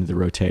back into the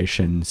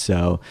rotation.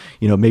 So,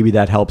 maybe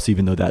that helps,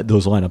 even though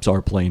those lineups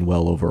are playing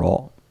well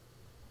overall.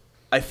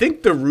 I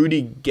think the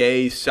Rudy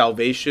Gay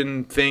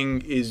salvation thing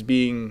is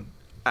being.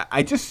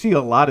 I just see a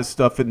lot of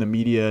stuff in the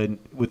media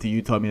with the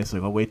Utah. I mean, it's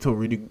like, oh, wait till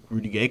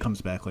Rudy Gay comes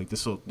back. Like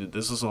this will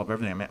solve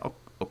everything. I mean,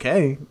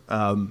 okay,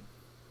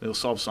 it'll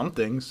solve some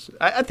things.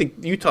 I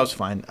think Utah's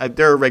fine.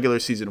 They're a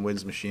regular season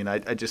wins machine. I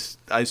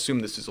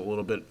assume this is a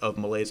little bit of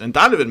malaise. And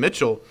Donovan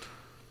Mitchell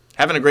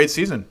having a great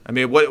season. I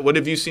mean, what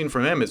have you seen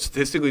from him?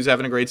 Statistically, he's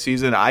having a great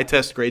season. Eye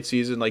test, great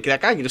season. Like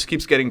that guy just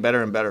keeps getting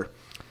better and better.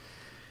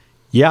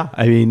 Yeah,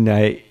 I mean,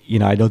 I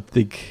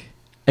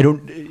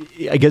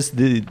guess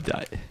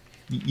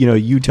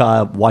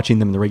Utah, watching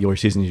them in the regular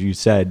season, as you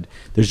said,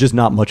 there's just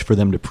not much for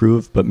them to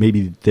prove, but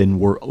maybe then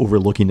we're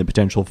overlooking the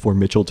potential for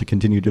Mitchell to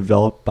continue to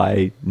develop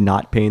by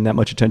not paying that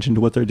much attention to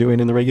what they're doing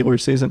in the regular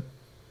season.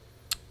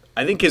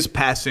 I think his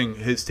passing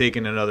has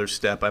taken another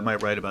step. I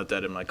might write about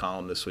that in my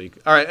column this week.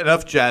 All right,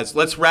 enough Jazz.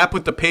 Let's wrap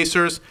with the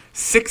Pacers.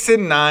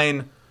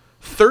 6-9.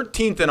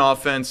 13th in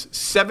offense,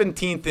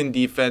 17th in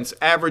defense,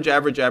 average.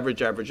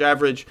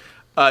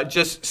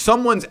 Just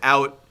someone's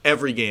out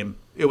every game.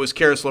 It was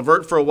Karis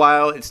LeVert for a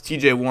while. It's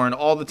TJ Warren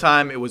all the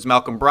time. It was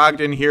Malcolm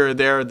Brogdon here or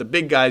there. The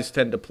big guys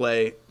tend to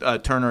play,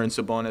 Turner and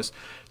Sabonis.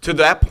 To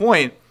that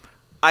point,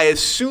 I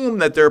assume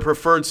that their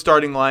preferred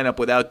starting lineup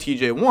without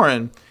TJ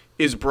Warren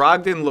is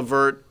Brogdon,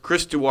 LeVert,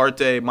 Chris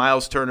Duarte,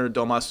 Miles Turner,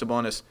 Domas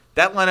Sabonis.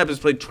 That lineup has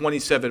played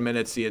 27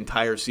 minutes the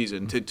entire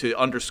season to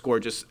underscore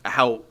just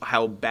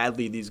how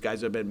badly these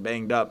guys have been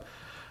banged up.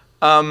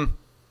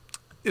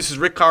 This is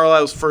Rick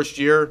Carlisle's first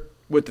year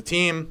with the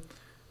team.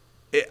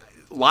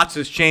 Lots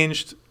has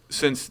changed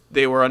since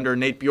they were under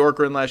Nate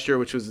Bjorkgren last year,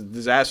 which was a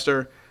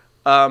disaster.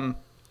 I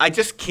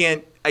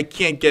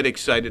can't get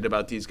excited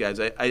about these guys.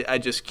 I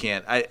just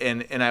can't.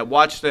 And I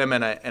watch them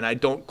and I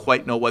don't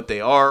quite know what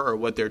they are or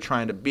what they're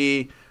trying to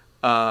be.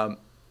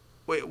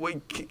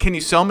 Wait, can you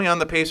sell me on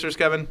the Pacers,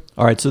 Kevin?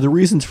 All right, so the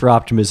reasons for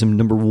optimism,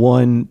 number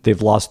one,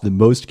 they've lost the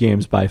most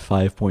games by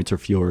 5 points or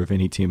fewer of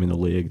any team in the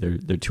league.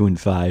 They're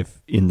 2-5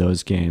 in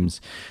those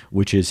games,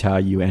 which is how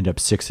you end up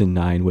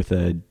 6-9 with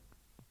a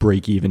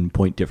break-even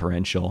point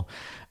differential.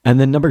 And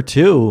then number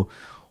two,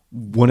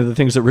 one of the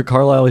things that Rick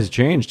Carlisle has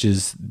changed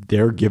is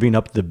they're giving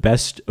up the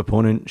best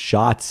opponent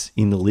shots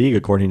in the league,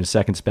 according to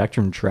Second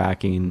Spectrum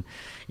tracking.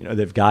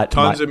 They've got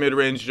tons of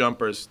mid-range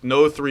jumpers,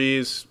 no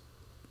threes,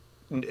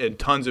 and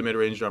tons of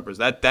mid-range jumpers.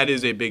 That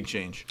is a big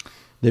change.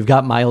 They've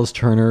got Miles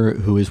Turner,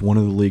 who is one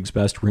of the league's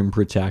best rim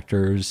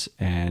protectors,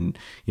 and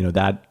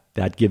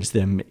that gives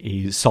them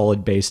a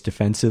solid base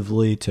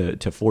defensively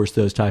to force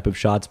those type of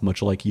shots,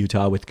 much like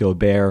Utah with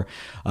Gobert.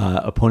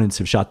 Opponents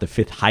have shot the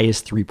 5th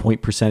highest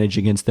three-point percentage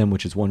against them,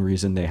 which is one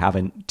reason they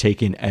haven't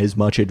taken as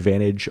much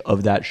advantage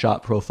of that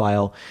shot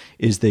profile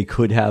as they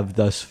could have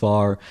thus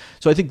far.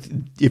 So I think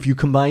if you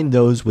combine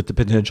those with the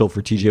potential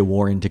for TJ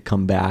Warren to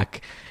come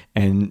back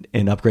and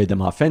upgrade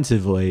them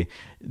offensively,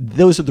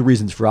 those are the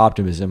reasons for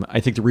optimism. I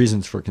think the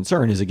reasons for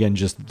concern is, again,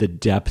 just the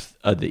depth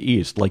of the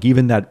East. Like,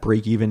 even that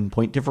break-even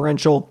point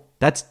differential,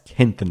 that's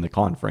 10th in the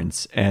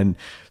conference. And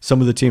some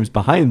of the teams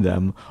behind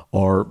them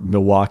are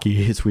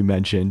Milwaukee, as we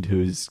mentioned,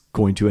 who's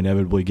going to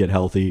inevitably get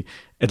healthy,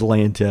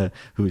 Atlanta,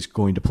 who's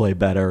going to play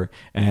better,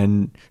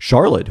 and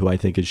Charlotte, who I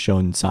think has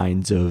shown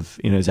signs of,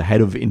 is ahead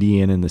of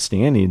Indiana in the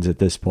standings at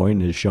this point,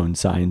 and has shown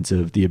signs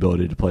of the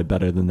ability to play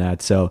better than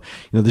that. So,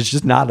 there's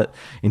just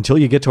until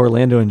you get to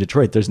Orlando and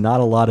Detroit, there's not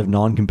a lot of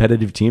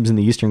non-competitive teams in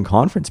the Eastern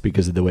Conference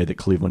because of the way that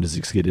Cleveland has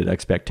exceeded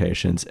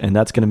expectations. And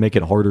that's going to make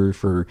it harder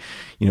for,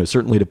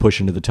 certainly to push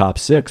into the top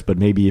 6, but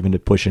maybe even to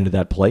push into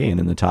that play-in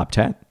in the top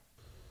 10.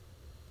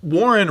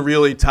 Warren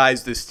really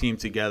ties this team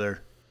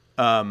together.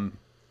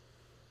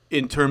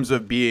 In terms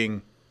of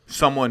being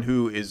someone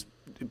who is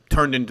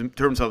turned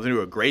himself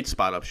into a great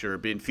spot-up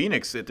shooter. In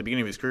Phoenix, at the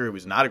beginning of his career, he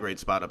was not a great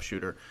spot-up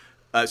shooter.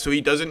 So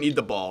he doesn't need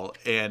the ball,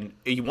 and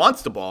he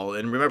wants the ball.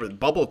 And remember, the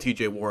bubble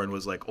TJ Warren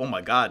was like, oh,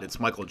 my God, it's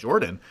Michael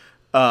Jordan.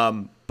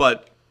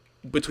 But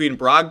between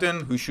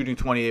Brogdon, who's shooting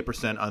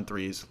 28% on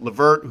threes,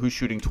 LeVert, who's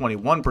shooting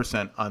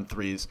 21% on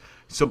threes,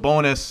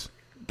 Sabonis,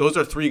 those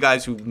are 3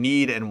 guys who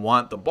need and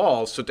want the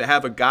ball. So to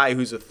have a guy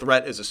who's a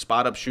threat as a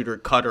spot-up shooter,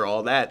 cutter,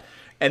 all that,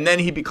 and then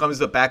he becomes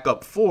the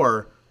backup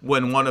 4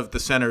 when one of the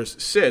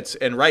centers sits.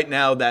 And right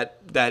now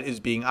that is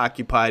being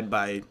occupied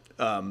by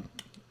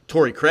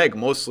Torrey Craig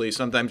mostly.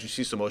 Sometimes you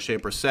see some O'Shea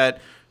Brissett.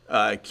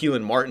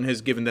 Keelan Martin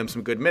has given them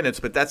some good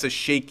minutes, but that's a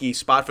shaky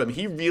spot for him.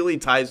 He really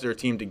ties their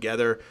team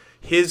together.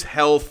 His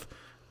health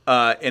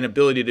and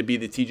ability to be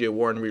the TJ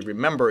Warren we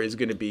remember is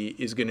going to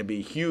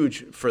be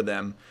huge for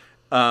them.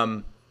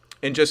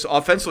 And just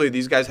offensively,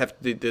 these guys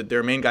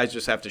their main guys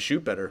just have to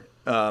shoot better.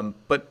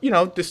 But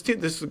this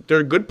team,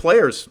 they're good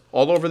players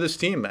all over this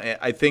team.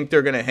 I think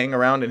they're going to hang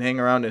around and hang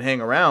around and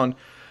hang around.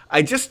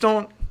 I just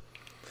don't.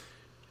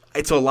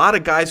 It's a lot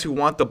of guys who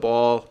want the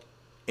ball,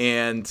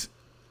 and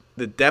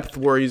the depth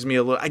worries me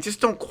a little. I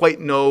just don't quite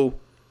know.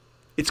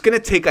 It's going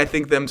to take, I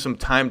think, them some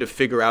time to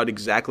figure out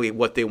exactly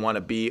what they want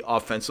to be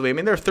offensively. I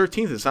mean, they're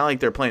 13th. It's not like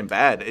they're playing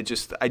bad.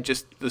 This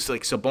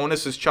like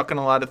Sabonis is chucking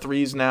a lot of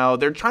threes now.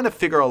 They're trying to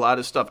figure a lot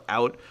of stuff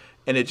out,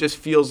 and it just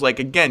feels like,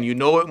 again, you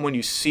know it when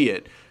you see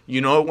it.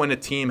 You know it when a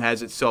team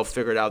has itself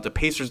figured out. The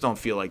Pacers don't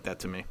feel like that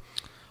to me.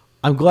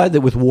 I'm glad that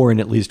with Warren,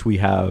 at least we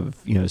have,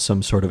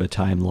 some sort of a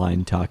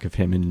timeline talk of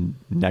him in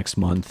next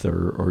month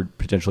or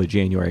potentially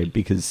January,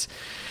 because,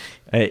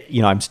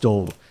 I'm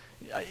still,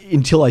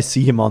 until I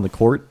see him on the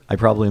court, I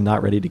probably am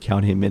not ready to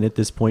count him in at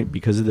this point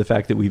because of the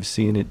fact that we've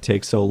seen it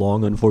take so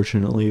long,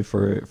 unfortunately,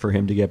 for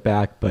him to get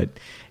back. But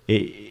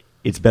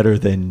it's better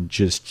than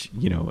just,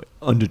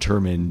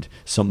 undetermined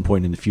some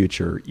point in the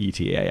future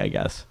ETA, I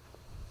guess.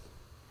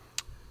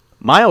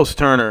 Miles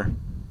Turner,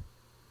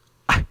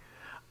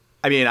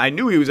 I mean, I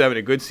knew he was having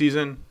a good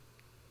season.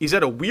 He's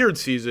had a weird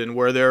season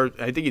where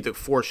I think he took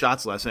 4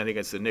 shots last night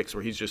against the Knicks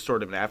where he's just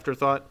sort of an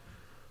afterthought.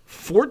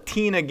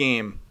 14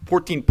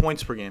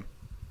 points per game,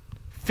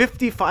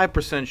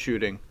 55%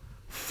 shooting,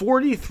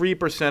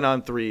 43%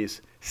 on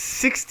threes,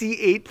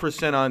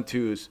 68% on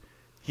twos.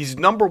 He's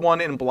number 1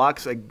 in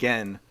blocks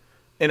again,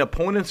 and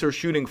opponents are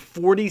shooting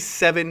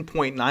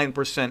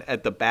 47.9%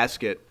 at the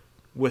basket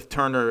with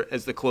Turner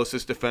as the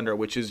closest defender,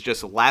 which is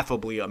just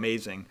laughably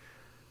amazing.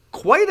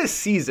 Quite a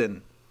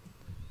season.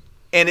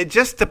 And it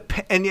just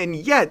and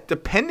yet,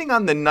 depending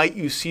on the night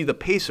you see the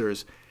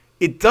Pacers,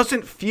 it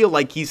doesn't feel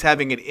like he's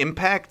having an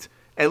impact,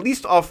 at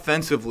least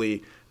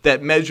offensively,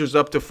 that measures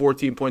up to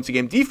 14 points a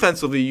game.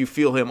 Defensively, you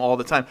feel him all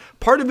the time.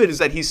 Part of it is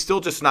that he's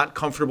still just not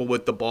comfortable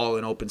with the ball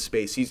in open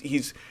space.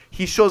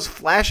 He shows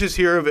flashes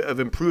here of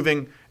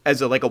improving as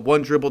a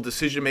one dribble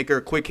decision maker,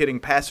 quick hitting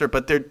passer,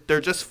 but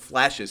they're just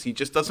flashes. He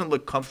just doesn't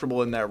look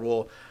comfortable in that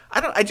role.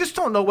 I just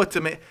don't know what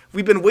to make.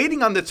 We've been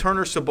waiting on the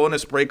Turner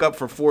Sabonis breakup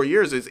for 4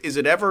 years. Is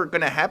it ever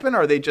going to happen?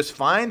 Are they just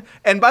fine?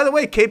 And by the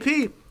way,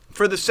 KP,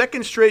 for the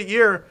second straight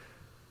year,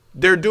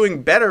 they're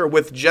doing better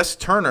with just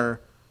Turner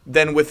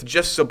than with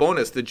just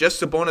Sabonis. The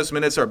just Sabonis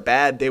minutes are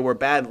bad. They were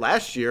bad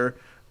last year,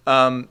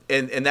 and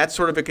that's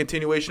sort of a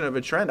continuation of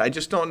a trend. I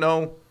just don't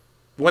know.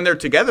 When they're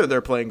together,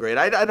 they're playing great.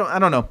 I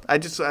don't know. I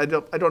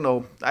don't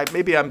know.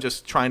 Maybe I'm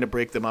just trying to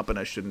break them up, and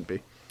I shouldn't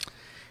be.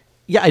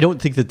 Yeah, I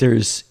don't think that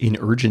there's an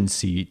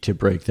urgency to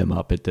break them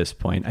up at this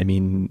point. I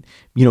mean,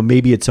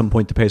 maybe at some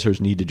point the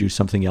Pacers need to do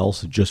something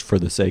else just for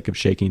the sake of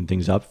shaking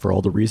things up for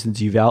all the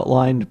reasons you've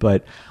outlined,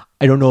 but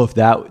I don't know if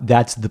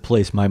that's the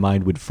place my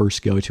mind would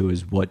first go to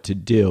is what to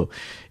do.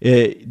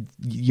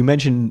 You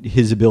mentioned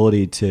his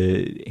ability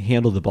to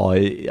handle the ball.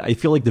 I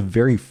feel like the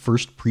very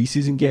first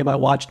preseason game I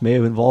watched may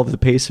have involved the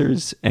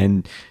Pacers,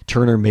 and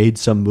Turner made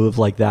some move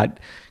like that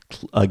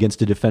against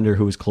a defender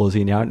who was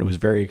closing out, and it was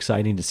very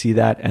exciting to see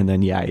that. And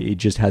then, it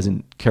just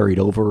hasn't carried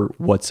over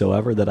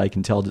whatsoever that I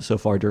can tell so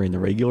far during the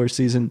regular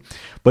season.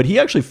 But he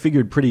actually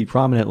figured pretty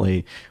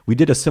prominently. We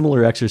did a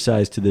similar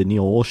exercise to the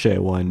Neil Olshey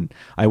one.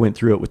 I went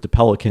through it with the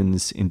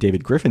Pelicans in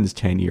David Griffin's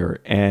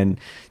tenure, and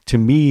to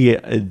me,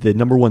 the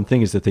number one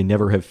thing is that they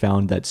never have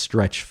found that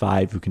stretch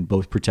 5 who can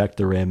both protect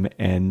the rim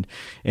and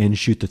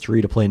shoot the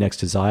 3 to play next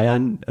to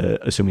Zion,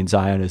 assuming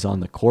Zion is on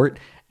the court.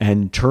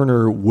 and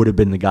Turner would have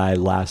been the guy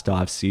last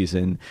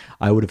offseason,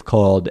 I would have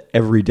called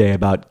every day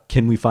about,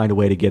 can we find a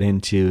way to get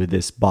into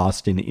this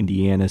Boston,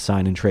 Indiana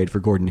sign and trade for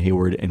Gordon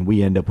Hayward, and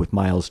we end up with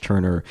Miles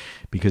Turner,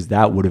 because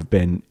that would have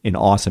been an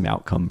awesome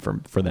outcome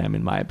for them,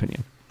 in my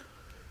opinion.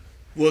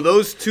 Well,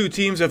 those two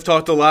teams have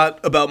talked a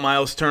lot about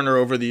Miles Turner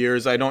over the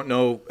years. I don't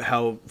know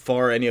how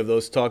far any of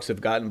those talks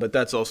have gotten, but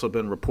that's also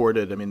been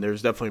reported. I mean,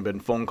 there's definitely been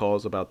phone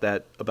calls about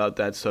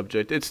that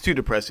subject. It's too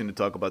depressing to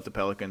talk about the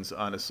Pelicans,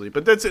 honestly.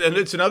 But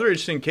it's another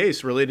interesting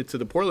case related to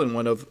the Portland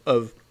one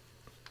of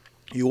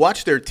you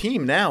watch their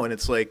team now, and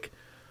it's like,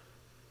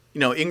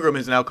 Ingram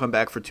has now come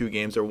back for 2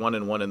 games. They're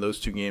 1-1 in those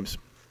 2 games.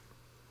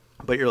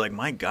 But you're like,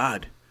 my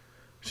God,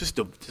 it's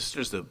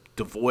just a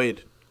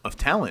devoid of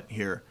talent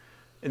here.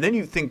 And then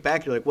you think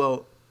back, you're like,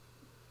 well,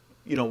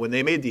 when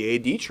they made the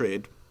AD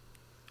trade,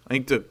 I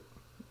think the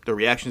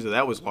reaction to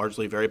that was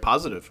largely very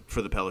positive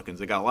for the Pelicans.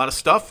 They got a lot of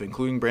stuff,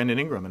 including Brandon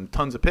Ingram, and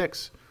tons of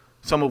picks,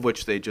 some of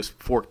which they just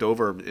forked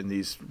over in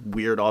these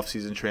weird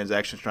offseason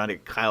transactions trying to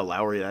get Kyle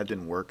Lowry. That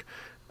didn't work.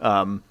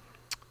 And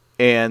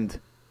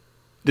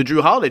the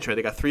Drew Holiday trade,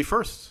 they got 3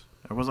 firsts.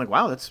 Everyone's like,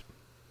 wow, that's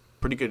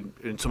pretty good.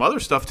 And some other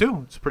stuff,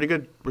 too. It's a pretty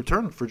good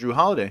return for Drew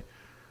Holiday.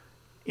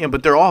 Yeah,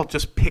 but they're all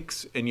just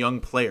picks and young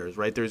players,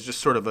 right? There's just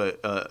sort of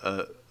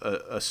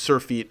a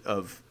surfeit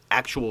of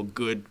actual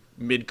good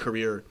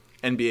mid-career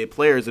NBA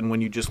players, and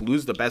when you just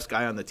lose the best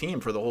guy on the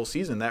team for the whole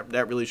season,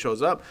 that really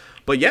shows up.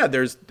 But yeah,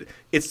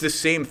 it's the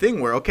same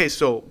thing where, okay,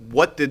 so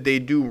what did they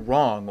do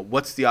wrong?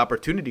 What's the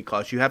opportunity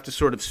cost? You have to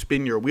sort of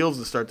spin your wheels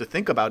and start to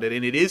think about it,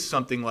 and it is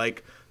something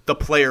like the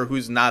player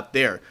who's not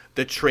there,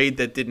 the trade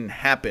that didn't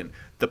happen,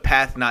 the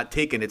path not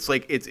taken. It's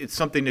like it's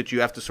something that you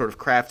have to sort of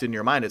craft in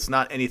your mind. It's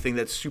not anything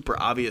that's super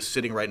obvious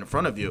sitting right in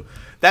front of you.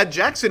 That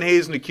Jackson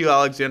Hayes, Nickeil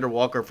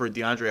Alexander-Walker for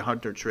DeAndre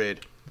Hunter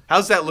trade,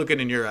 how's that looking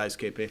in your eyes,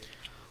 KP?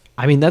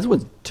 I mean, that's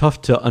what's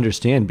tough to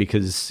understand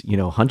because,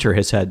 Hunter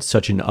has had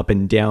such an up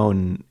and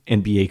down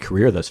NBA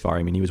career thus far.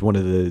 I mean, he was one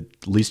of the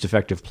least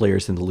effective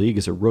players in the league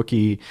as a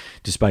rookie,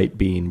 despite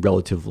being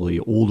relatively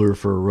older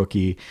for a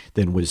rookie,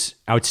 then was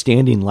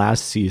outstanding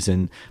last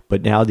season.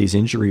 But now these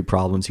injury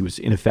problems, he was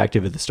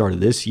ineffective at the start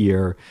of this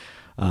year,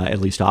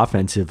 at least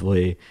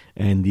offensively.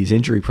 And these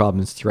injury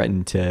problems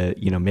threaten to,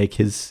 make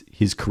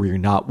his career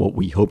not what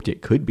we hoped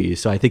it could be.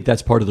 So I think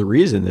that's part of the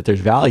reason that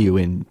there's value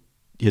in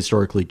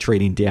historically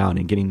trading down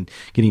and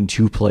getting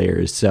 2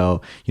 players. So,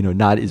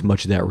 not as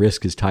much of that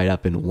risk is tied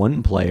up in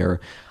one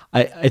player.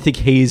 I think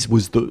Hayes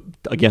was the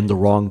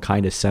wrong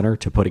kind of center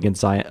to put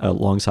against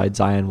alongside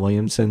Zion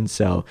Williamson.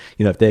 So,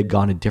 if they had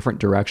gone a different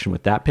direction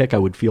with that pick, I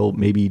would feel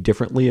maybe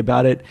differently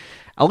about it.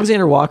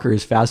 Alexander Walker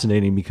is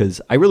fascinating because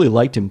I really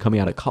liked him coming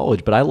out of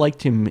college, but I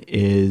liked him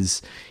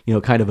as,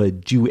 kind of a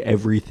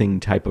do-everything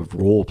type of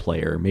role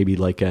player, maybe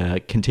like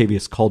a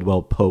Kentavious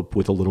Caldwell-Pope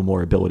with a little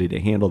more ability to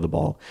handle the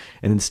ball.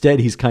 And instead,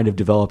 he's kind of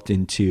developed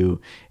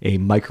into a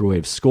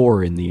microwave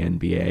scorer in the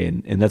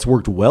NBA, and that's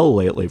worked well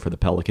lately for the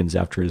Pelicans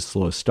after his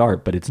slow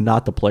start, but it's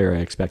not the player I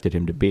expected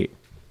him to be.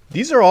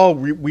 These are all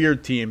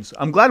weird teams.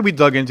 I'm glad we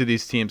dug into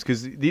these teams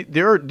because these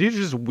are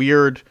just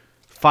weird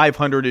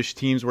 500-ish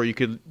teams where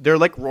they're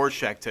like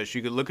Rorschach tests.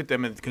 You could look at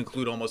them and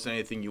conclude almost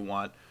anything you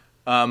want.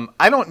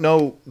 I don't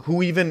know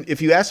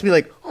if you ask me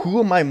like,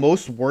 who am I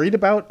most worried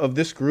about of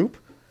this group?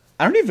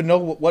 I don't even know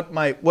what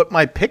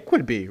my pick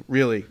would be,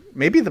 really.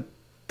 Maybe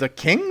the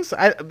Kings?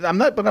 I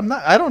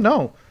don't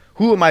know.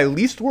 Who am I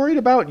least worried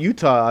about?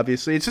 Utah,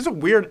 obviously. It's just a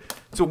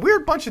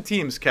weird bunch of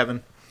teams,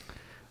 Kevin.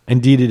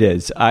 Indeed it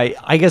is.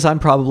 I guess I'm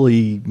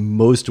probably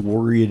most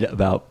worried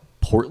about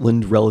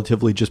Portland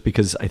relatively just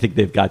because I think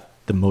they've got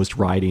the most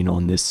riding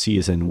on this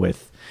season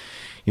with,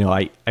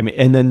 I mean,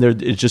 and then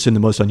it's just in the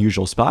most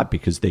unusual spot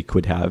because they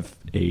could have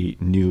a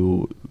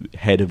new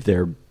head of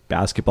their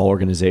basketball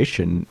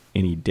organization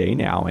any day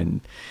now.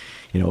 And,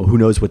 who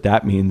knows what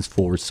that means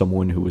for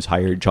someone who was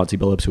hired, Chauncey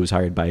Billups, who was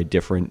hired by a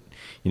different,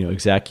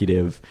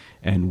 executive,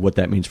 and what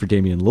that means for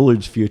Damian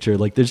Lillard's future.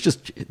 Like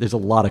there's a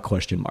lot of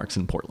question marks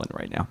in Portland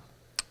right now.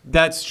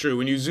 That's true.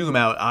 When you zoom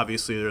out,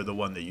 obviously they're the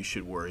one that you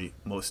should worry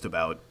most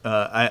about.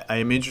 I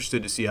am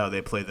interested to see how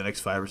they play the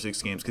next 5 or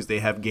 6 games because they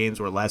have games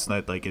where last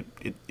night, like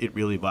it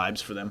really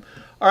vibes for them.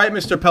 All right,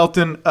 Mr.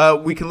 Pelton,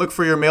 we can look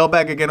for your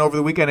mailbag again over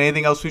the weekend.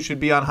 Anything else we should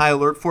be on high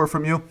alert for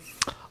from you?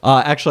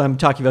 Actually, I'm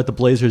talking about the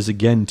Blazers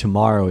again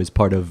tomorrow as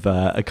part of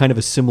a kind of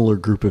a similar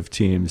group of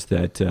teams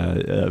that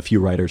a few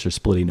writers are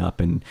splitting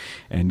up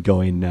and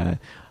going.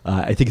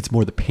 I think it's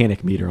more the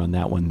panic meter on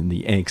that one than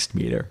the angst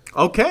meter.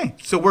 Okay,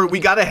 so we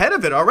got ahead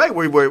of it. All right,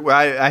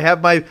 I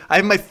have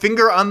my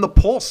finger on the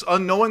pulse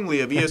unknowingly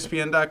of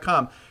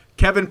ESPN.com.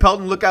 Kevin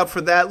Pelton, look out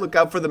for that. Look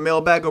out for the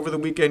mailbag over the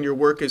weekend. Your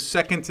work is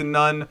second to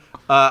none.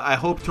 I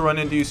hope to run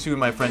into you soon,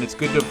 my friend. It's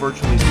good to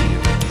virtually see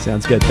you.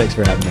 Sounds good. Thanks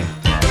for having me.